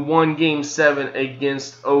Houston, who won Game 7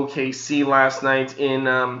 against OKC last night in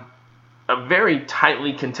a very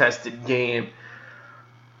tightly contested game.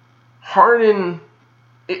 Harden,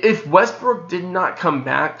 if Westbrook did not come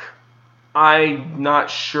back, I'm not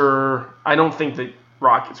sure. I don't think the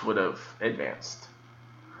Rockets would have advanced.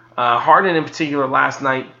 Harden in particular last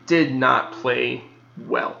night did not play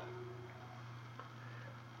well.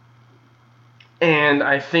 And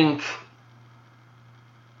I think,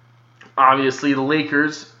 obviously, the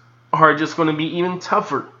Lakers are just going to be even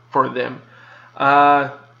tougher for them.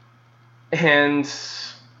 And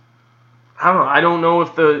I don't know.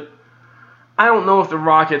 I don't know if the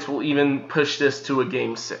Rockets will even push this to a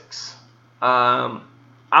Game 6. I'm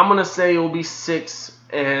going to say it will be 6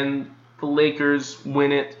 and the Lakers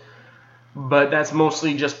win it. But that's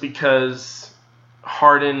mostly just because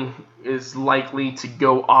Harden is likely to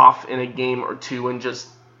go off in a game or two and just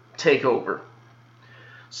take over.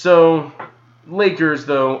 So, Lakers,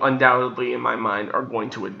 though, undoubtedly, in my mind, are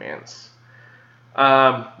going to advance.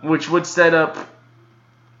 Which would set up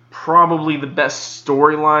probably the best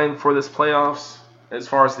storyline for this playoffs as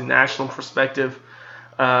far as the national perspective.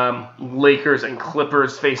 Lakers and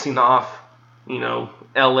Clippers facing off,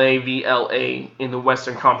 LA v. LA in the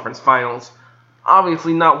Western Conference Finals.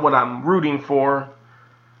 Obviously not what I'm rooting for,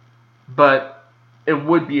 but it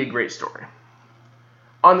would be a great story.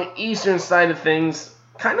 On the Eastern side of things,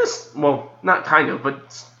 but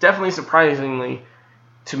definitely surprisingly,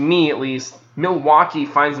 to me at least, Milwaukee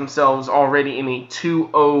finds themselves already in a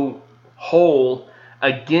 2-0 hole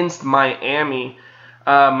against Miami.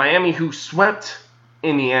 Miami, who swept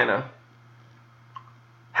Indiana,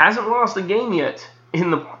 hasn't lost a game yet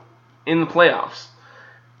in the playoffs.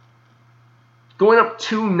 Going up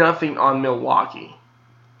 2-0 on Milwaukee.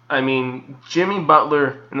 I mean, Jimmy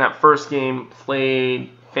Butler in that first game played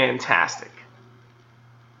fantastic.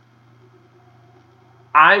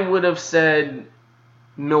 I would have said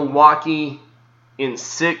Milwaukee in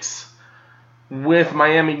 6. With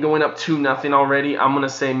Miami going up 2-0 already, I'm going to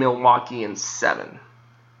say Milwaukee in 7.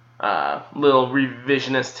 Little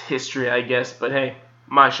revisionist history, I guess, but hey,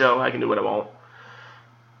 my show, I can do what I want.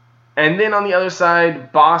 And then on the other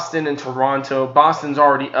side, Boston and Toronto. Boston's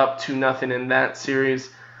already up 2-0 in that series.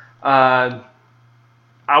 I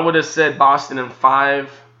would have said Boston in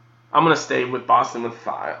 5. I'm going to stay with Boston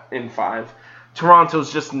in 5.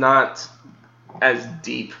 Toronto's just not as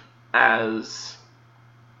deep as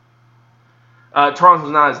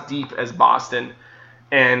Boston,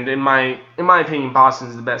 and in my opinion,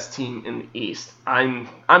 Boston's the best team in the East. I'm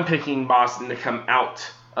picking Boston to come out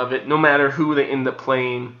of it, no matter who they end up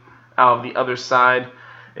playing out of the other side.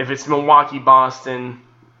 If it's Milwaukee, Boston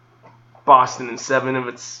in 7. If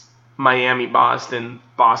it's Miami, Boston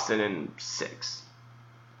in 6.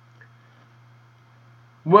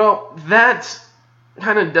 Well, that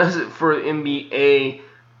kind of does it for the NBA.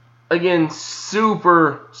 Again,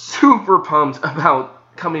 super, super pumped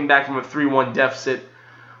about coming back from a 3-1 deficit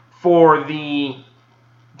for the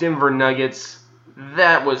Denver Nuggets.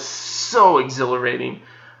 That was so exhilarating.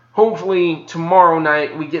 Hopefully, tomorrow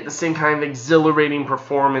night we get the same kind of exhilarating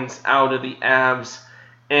performance out of the Avs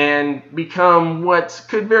and become what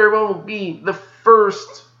could very well be the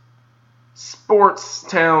first sports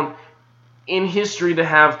town in history to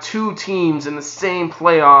have 2 teams in the same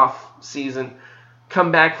playoff season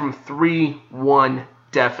come back from 3-1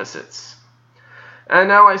 deficits. And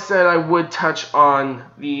now I said I would touch on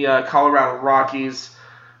the Colorado Rockies.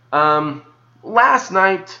 Last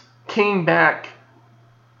night came back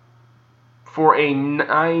for a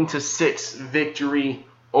 9-6 victory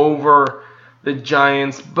over the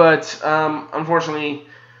Giants, but unfortunately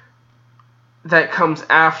that comes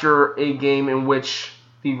after a game in which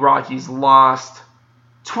the Rockies lost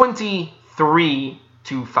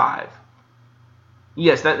 23-5.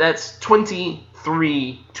 Yes, that's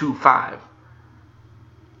 23-5.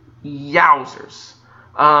 Yowzers.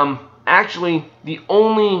 Actually, the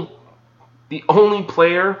only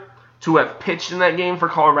player to have pitched in that game for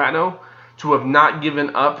Colorado to have not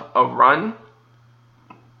given up a run.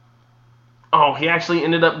 Oh, he actually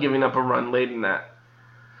ended up giving up a run late in that.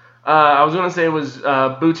 I was going to say it was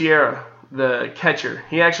Gutierrez, the catcher.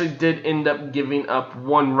 He actually did end up giving up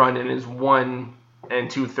 1 run in his 1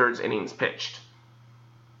 2/3 innings pitched.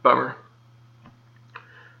 Bummer.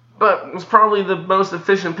 But was probably the most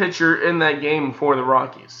efficient pitcher in that game for the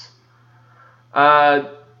Rockies.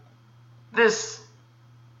 This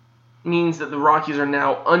means that the Rockies are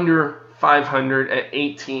now under 500 at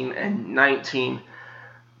 18-19.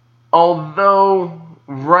 Although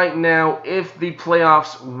right now, if the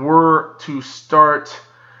playoffs were to start,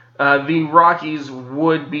 the Rockies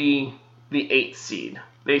would be the 8th seed.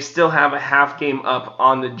 They still have a half game up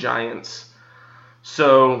on the Giants.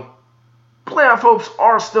 So, playoff hopes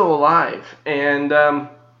are still alive. And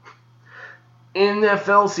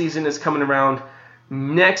NFL season is coming around.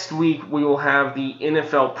 Next week, we will have the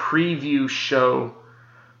NFL preview show.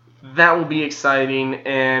 That will be exciting,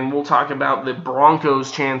 and we'll talk about the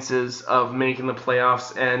Broncos' chances of making the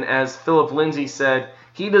playoffs. And as Philip Lindsay said,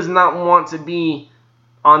 he does not want to be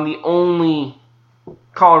on the only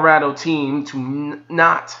Colorado team to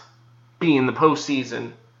not be in the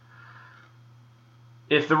postseason.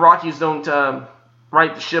 If the Rockies don't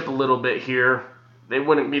right the ship a little bit here, they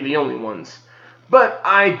wouldn't be the only ones. But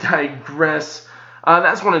I digress.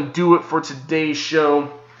 That's going to do it for today's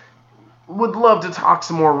show. Would love to talk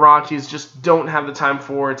some more Rockies, just don't have the time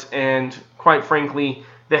for it. And quite frankly,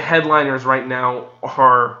 the headliners right now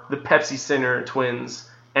are the Pepsi Center Twins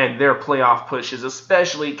and their playoff pushes,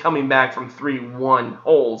 especially coming back from 3-1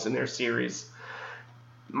 holes in their series.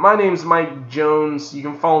 My name's Mike Jones. You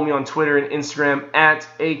can follow me on Twitter and Instagram at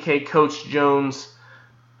AKCoachJones.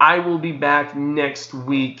 I will be back next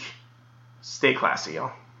week. Stay classy,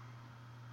 y'all.